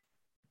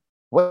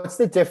 what's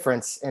the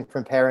difference in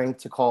preparing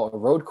to call a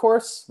road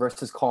course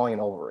versus calling an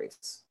oval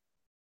race?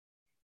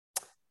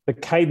 The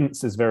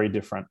cadence is very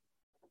different,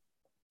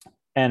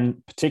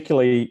 and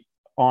particularly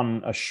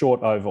on a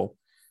short oval,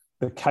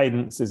 the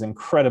cadence is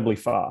incredibly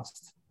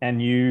fast, and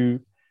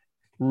you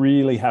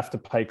really have to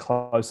pay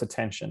close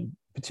attention,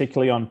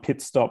 particularly on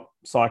pit stop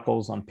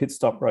cycles, on pit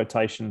stop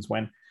rotations,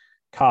 when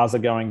cars are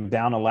going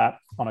down a lap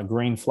on a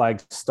green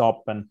flag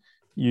stop, and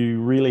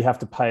you really have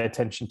to pay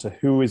attention to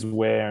who is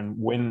where and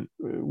when,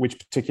 which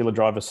particular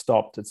driver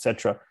stopped,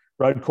 etc.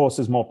 Road course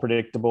is more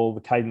predictable. The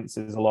cadence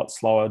is a lot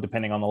slower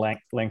depending on the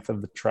length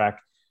of the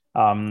track.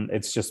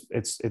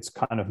 It's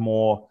kind of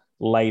more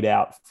laid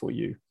out for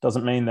you.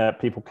 Doesn't mean that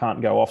people can't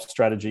go off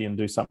strategy and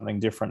do something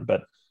different,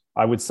 but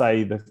I would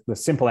say the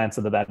simple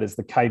answer to that is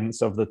the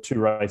cadence of the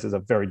two races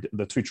are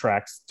the two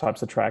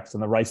types of tracks,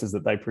 and the races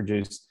that they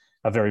produce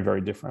are very,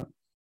 very different.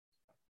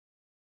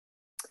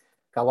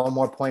 Got one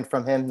more point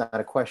from him, not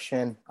a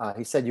question.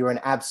 He said you were an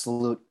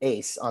absolute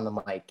ace on the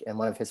mic and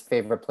one of his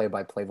favorite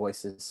play-by-play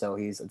voices. So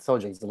I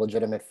told you, he's a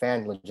legitimate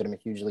fan,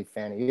 hugely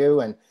fan of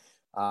you, and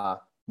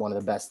one of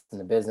the best in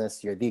the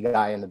business. You're the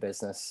guy in the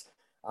business.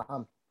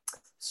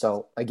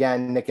 So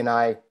again, Nick and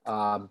I,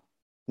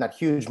 not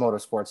huge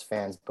motorsports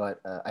fans, but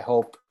I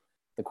hope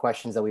the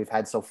questions that we've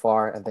had so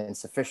far have been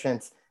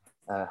sufficient.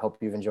 Hope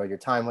you've enjoyed your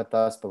time with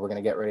us, but we're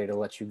going to get ready to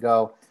let you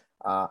go.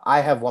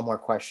 I have one more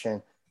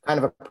question, kind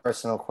of a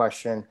personal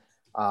question.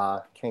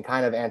 Can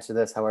kind of answer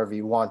this however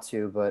you want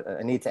to, but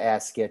I need to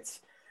ask it.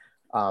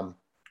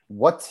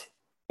 What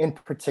in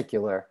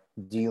particular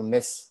do you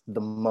miss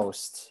the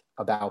most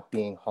about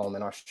being home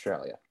in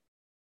Australia?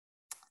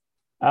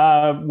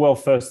 Well,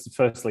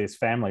 firstly, it's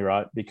family,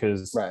 right?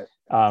 Because right.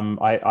 I'm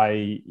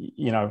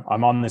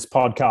on this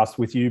podcast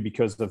with you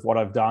because of what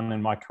I've done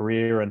in my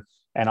career, and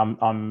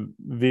I'm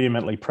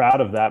vehemently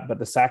proud of that. But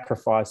the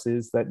sacrifice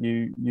is that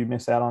you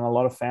miss out on a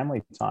lot of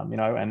family time,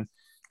 and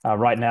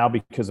right now,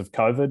 because of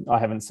COVID, I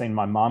haven't seen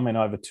my mum in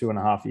over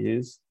 2.5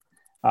 years,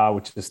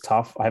 which is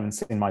tough. I haven't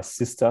seen my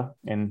sister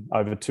in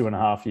over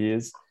 2.5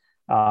 years.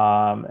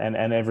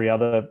 And every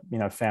other,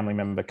 family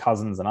member,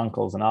 cousins and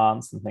uncles and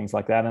aunts and things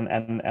like that.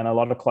 And a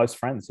lot of close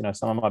friends,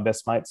 some of my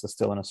best mates are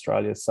still in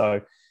Australia.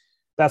 So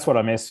that's what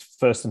I miss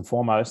first and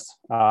foremost.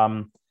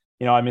 I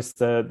miss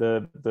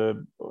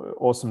the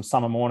awesome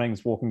summer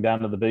mornings walking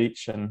down to the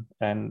beach and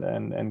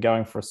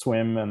going for a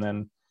swim. And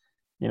then,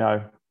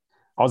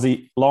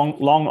 long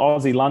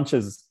Aussie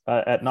lunches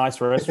at nice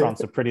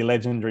restaurants are pretty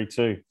legendary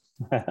too.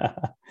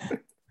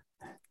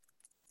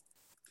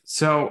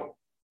 So,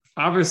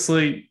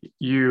 obviously,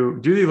 you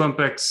do the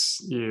Olympics,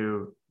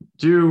 you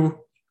do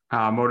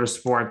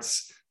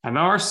motorsports, and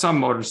there are some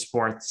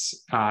motorsports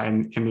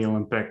in the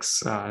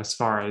Olympics as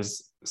far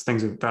as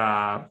things with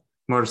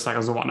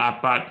motorcycles and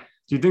whatnot. But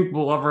do you think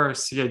we'll ever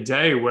see a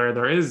day where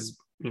there is,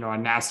 a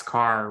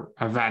NASCAR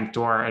event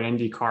or an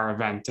IndyCar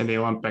event in the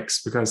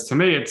Olympics? Because to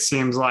me, it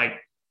seems like,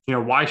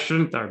 why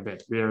shouldn't there be?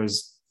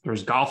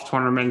 There's golf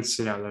tournaments,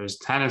 there's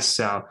tennis.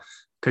 So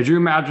could you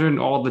imagine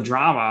all the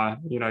drama?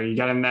 You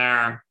get in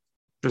there,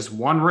 just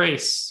one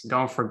race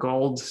going for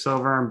gold,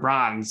 silver, and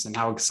bronze, and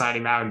how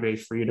exciting that would be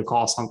for you to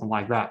call something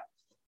like that.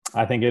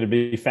 I think it'd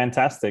be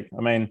fantastic.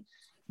 I mean,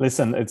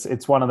 listen,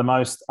 it's one of the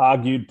most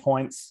argued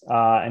points,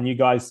 and you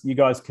guys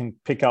can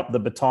pick up the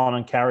baton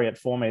and carry it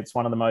for me. It's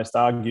one of the most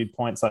argued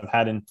points I've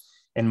had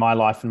in my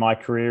life and my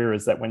career,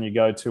 is that when you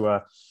go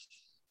to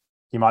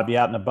you might be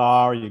out in a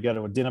bar, or you go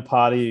to a dinner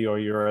party, or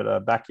you're at a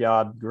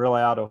backyard grill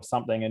out or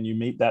something, and you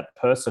meet that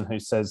person who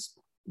says,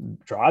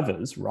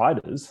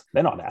 riders,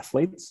 they're not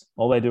athletes.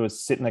 All they do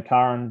is sit in the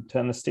car and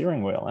turn the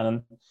steering wheel.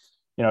 And,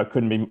 it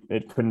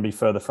couldn't be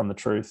further from the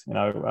truth.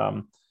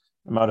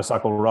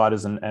 Motorcycle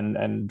riders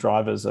and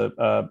drivers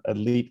are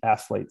elite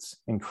athletes,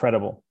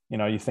 incredible.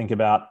 You think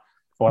about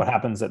what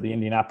happens at the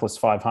Indianapolis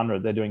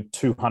 500, they're doing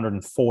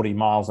 240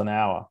 miles an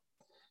hour,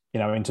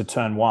 into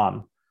turn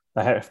one.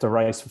 They have to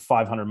race for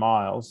 500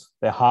 miles.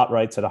 Their heart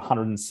rate's at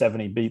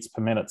 170 beats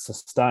per minute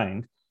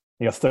sustained.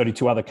 You have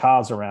 32 other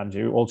cars around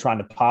you, all trying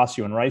to pass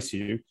you and race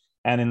you.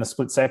 And in the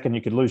split second, you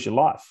could lose your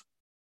life.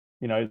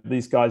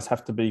 These guys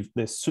have to be,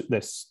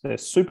 they're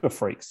super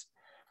freaks.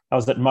 I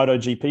was at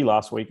MotoGP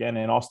last weekend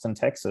in Austin,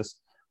 Texas.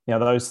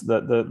 Those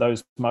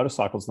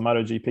motorcycles, the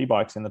MotoGP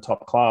bikes in the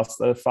top class,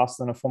 they're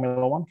faster than a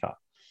Formula One car.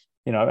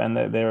 And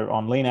they're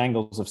on lean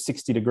angles of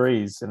 60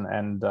 degrees,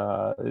 and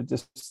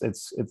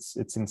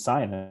it's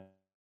insane.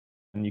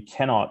 And you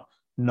cannot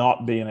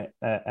not be an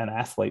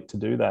athlete to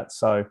do that.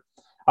 So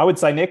I would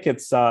say, Nick,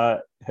 it's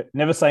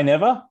never say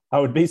never. I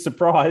would be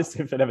surprised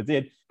if it ever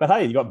did. But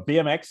hey, you got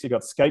BMX, you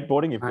got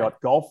skateboarding, you've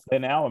got golf there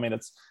now. I mean,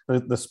 it's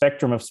the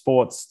spectrum of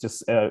sports,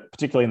 just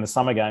particularly in the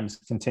summer games,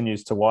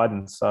 continues to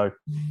widen. So,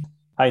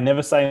 hey,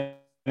 never say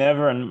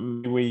never,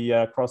 and we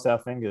cross our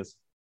fingers.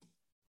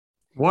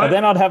 What? But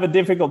then I'd have a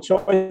difficult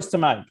choice to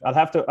make. I'd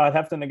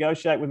have to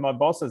negotiate with my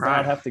bosses, and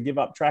I'd have to give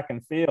up track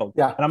and field.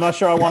 Yeah. And I'm not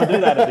sure I want to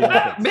do that at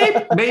the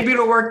Olympics. maybe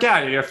it'll work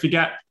out. If you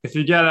get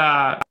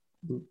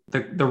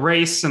the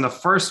race in the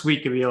first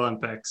week of the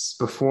Olympics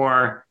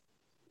before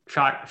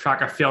track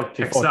and field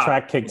kicks up.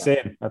 Track kicks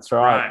in. That's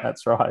right.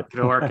 That's right.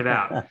 It'll work it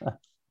out.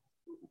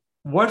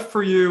 What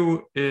for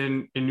you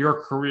in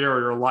your career or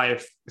your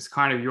life is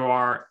kind of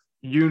your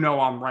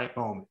I'm right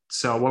moment?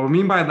 So what we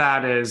mean by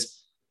that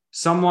is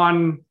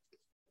someone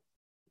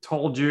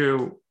told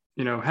you,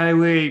 hey,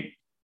 Leigh,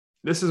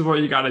 this is what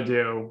you got to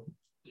do.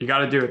 You got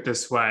to do it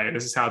this way.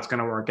 This is how it's going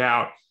to work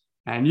out.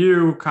 And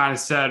you kind of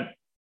said,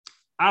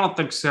 I don't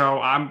think so.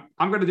 I'm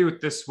going to do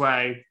it this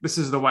way. This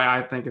is the way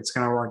I think it's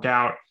going to work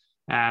out.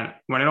 And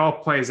when it all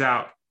plays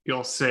out,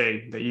 you'll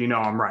see that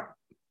I'm right.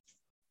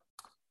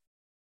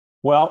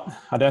 Well,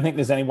 I don't think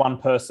there's any one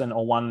person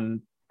or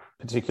one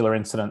particular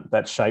incident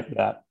that shaped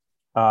that.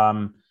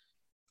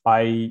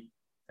 I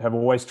have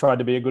always tried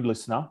to be a good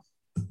listener.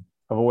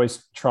 I've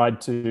always tried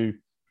to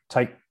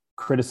take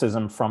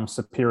criticism from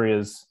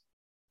superiors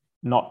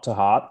not to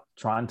heart,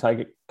 try and take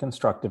it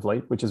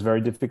constructively, which is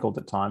very difficult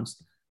at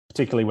times.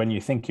 particularly when you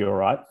think you're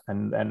right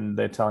and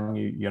they're telling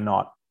you you're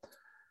not.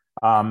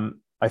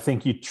 I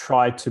think you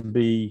try to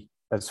be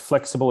as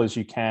flexible as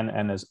you can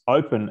and as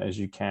open as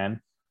you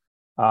can.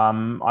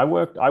 I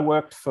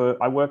worked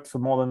for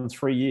more than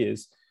 3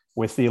 years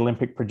with the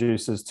Olympic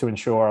producers to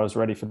ensure I was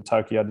ready for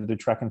Tokyo to do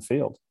track and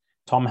field.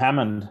 Tom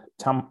Hammond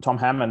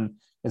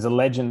is a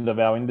legend of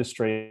our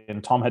industry,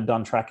 and Tom had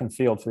done track and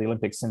field for the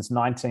Olympics since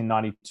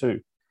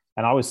 1992.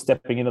 And I was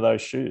stepping into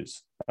those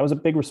shoes. That was a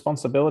big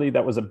responsibility.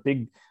 That was a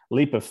big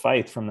leap of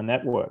faith from the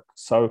network.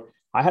 So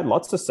I had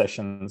lots of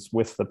sessions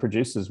with the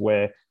producers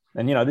where,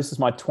 and this is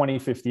my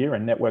 25th year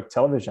in network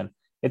television.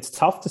 It's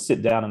tough to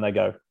sit down and they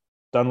go,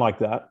 don't like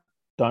that,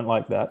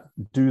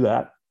 do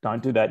that,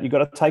 don't do that. You got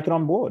to take it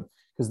on board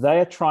because they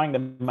are trying to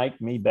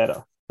make me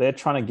better. They're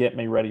trying to get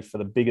me ready for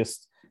the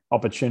biggest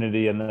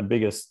opportunity and the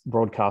biggest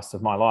broadcast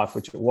of my life,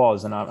 which it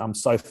was. And I'm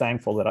so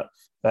thankful that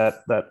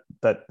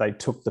they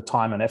took the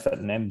time and effort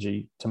and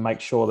energy to make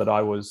sure that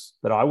I was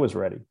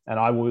ready, and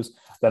I was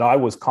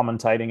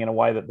commentating in a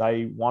way that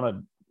they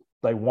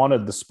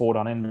wanted the sport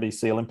on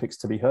NBC Olympics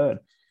to be heard.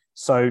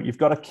 So you've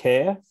got to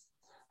care,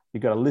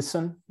 you've got to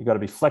listen, you've got to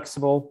be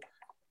flexible.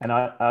 And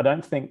I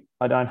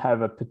don't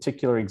have a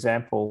particular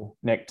example,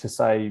 Nick, to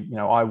say,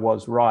 I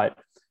was right.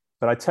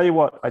 But I tell you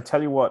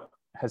what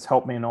has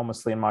helped me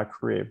enormously in my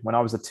career. When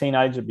I was a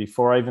teenager,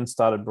 before I even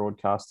started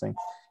broadcasting,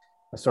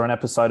 I saw an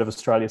episode of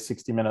Australia's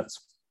 60 Minutes,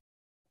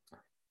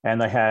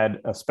 and they had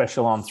a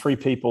special on 3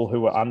 people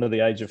who were under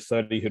the age of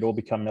 30 who'd all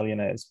become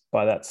millionaires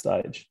by that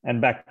stage.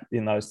 And back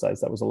in those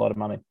days, that was a lot of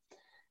money.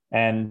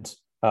 And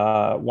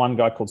one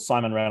guy called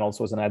Simon Reynolds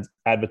was an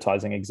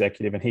advertising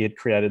executive, and he had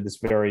created this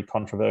very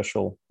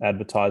controversial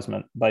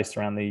advertisement based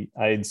around the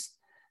AIDS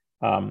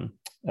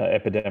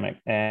epidemic.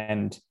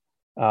 And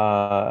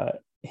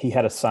he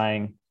had a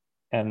saying,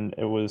 and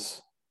it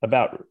was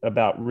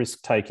about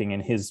risk taking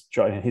in his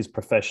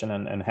profession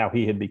and how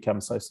he had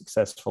become so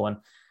successful. And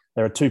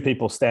there are 2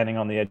 people standing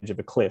on the edge of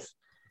a cliff,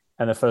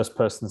 and the first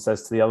person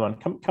says to the other one,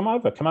 come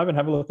over and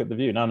have a look at the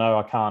view. No,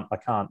 I can't.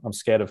 I'm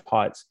scared of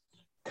heights.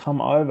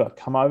 Come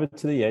over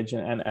to the edge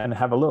and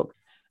have a look.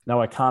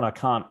 No, I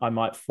can't. I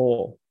might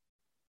fall.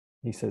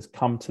 He says,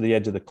 come to the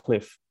edge of the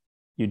cliff.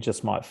 You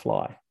just might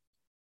fly.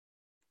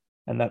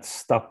 And that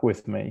stuck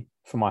with me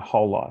for my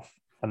whole life.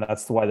 And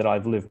that's the way that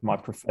I've lived my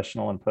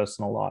professional and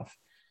personal life.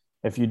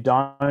 If you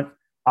don't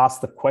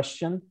ask the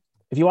question,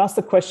 if you ask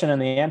the question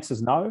and the answer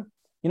is no,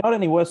 you're not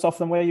any worse off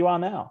than where you are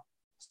now.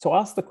 So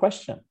ask the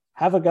question,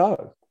 have a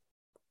go,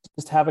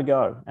 just have a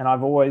go. And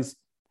I've always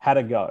had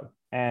a go.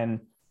 And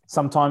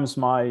sometimes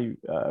my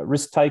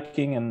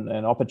risk-taking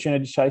and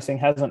opportunity chasing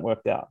hasn't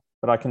worked out,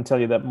 but I can tell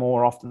you that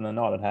more often than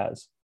not, it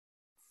has.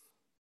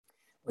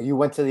 Well, you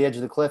went to the edge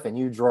of the cliff and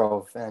you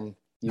drove and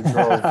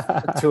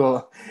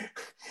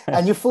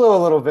and you flew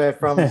a little bit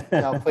from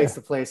place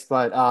to place,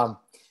 but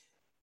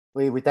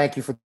Leigh, we thank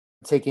you for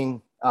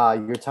taking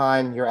your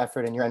time, your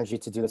effort, and your energy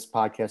to do this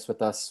podcast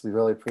with us. We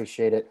really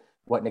appreciate it.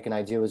 What Nick and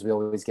I do is we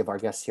always give our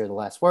guests here the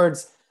last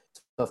words.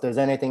 So if there's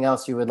anything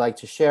else you would like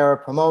to share or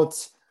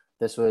promote,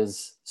 this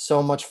was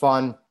so much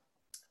fun.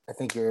 I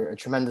think you're a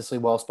tremendously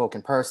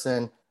well-spoken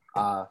person,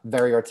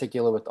 very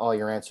articulate with all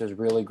your answers,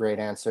 really great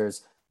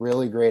answers,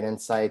 really great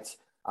insight.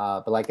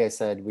 But like I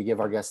said, we give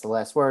our guests the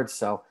last words.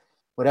 So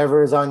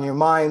whatever is on your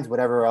mind,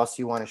 whatever else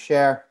you want to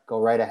share, go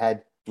right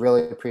ahead.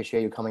 Really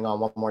appreciate you coming on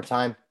one more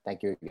time.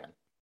 Thank you again.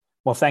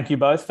 Well, thank you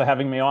both for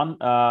having me on.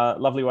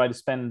 Lovely way to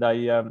spend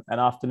an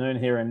afternoon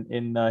here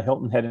in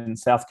Hilton Head in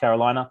South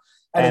Carolina.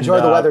 And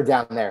enjoy the weather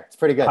down there. It's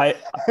pretty good. I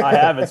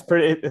have. It's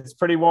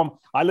pretty warm.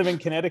 I live in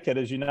Connecticut,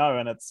 as you know,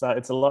 and it's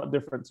a lot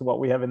different to what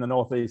we have in the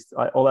Northeast.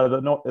 Although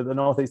the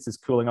Northeast is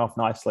cooling off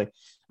nicely.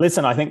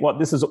 Listen, I think what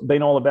this has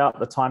been all about,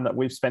 the time that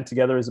we've spent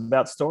together, is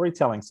about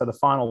storytelling. So the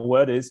final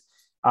word is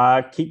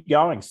keep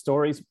going.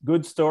 Stories,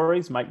 good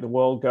stories, make the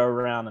world go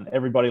around, and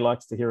everybody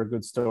likes to hear a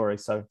good story.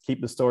 So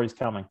keep the stories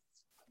coming.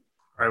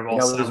 All right,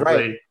 well said,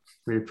 right.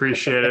 We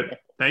appreciate it.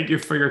 Thank you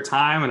for your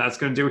time. And that's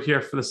going to do it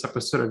here for this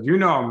episode of You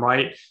Know I'm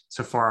Right.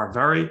 So for our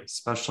very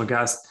special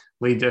guest,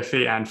 Leigh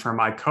Diffey, and for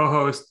my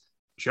co-host,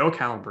 Joe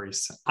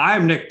Calabrese,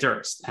 I'm Nick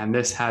Durst, and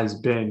this has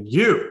been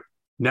You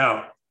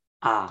Know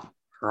I'm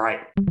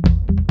Right.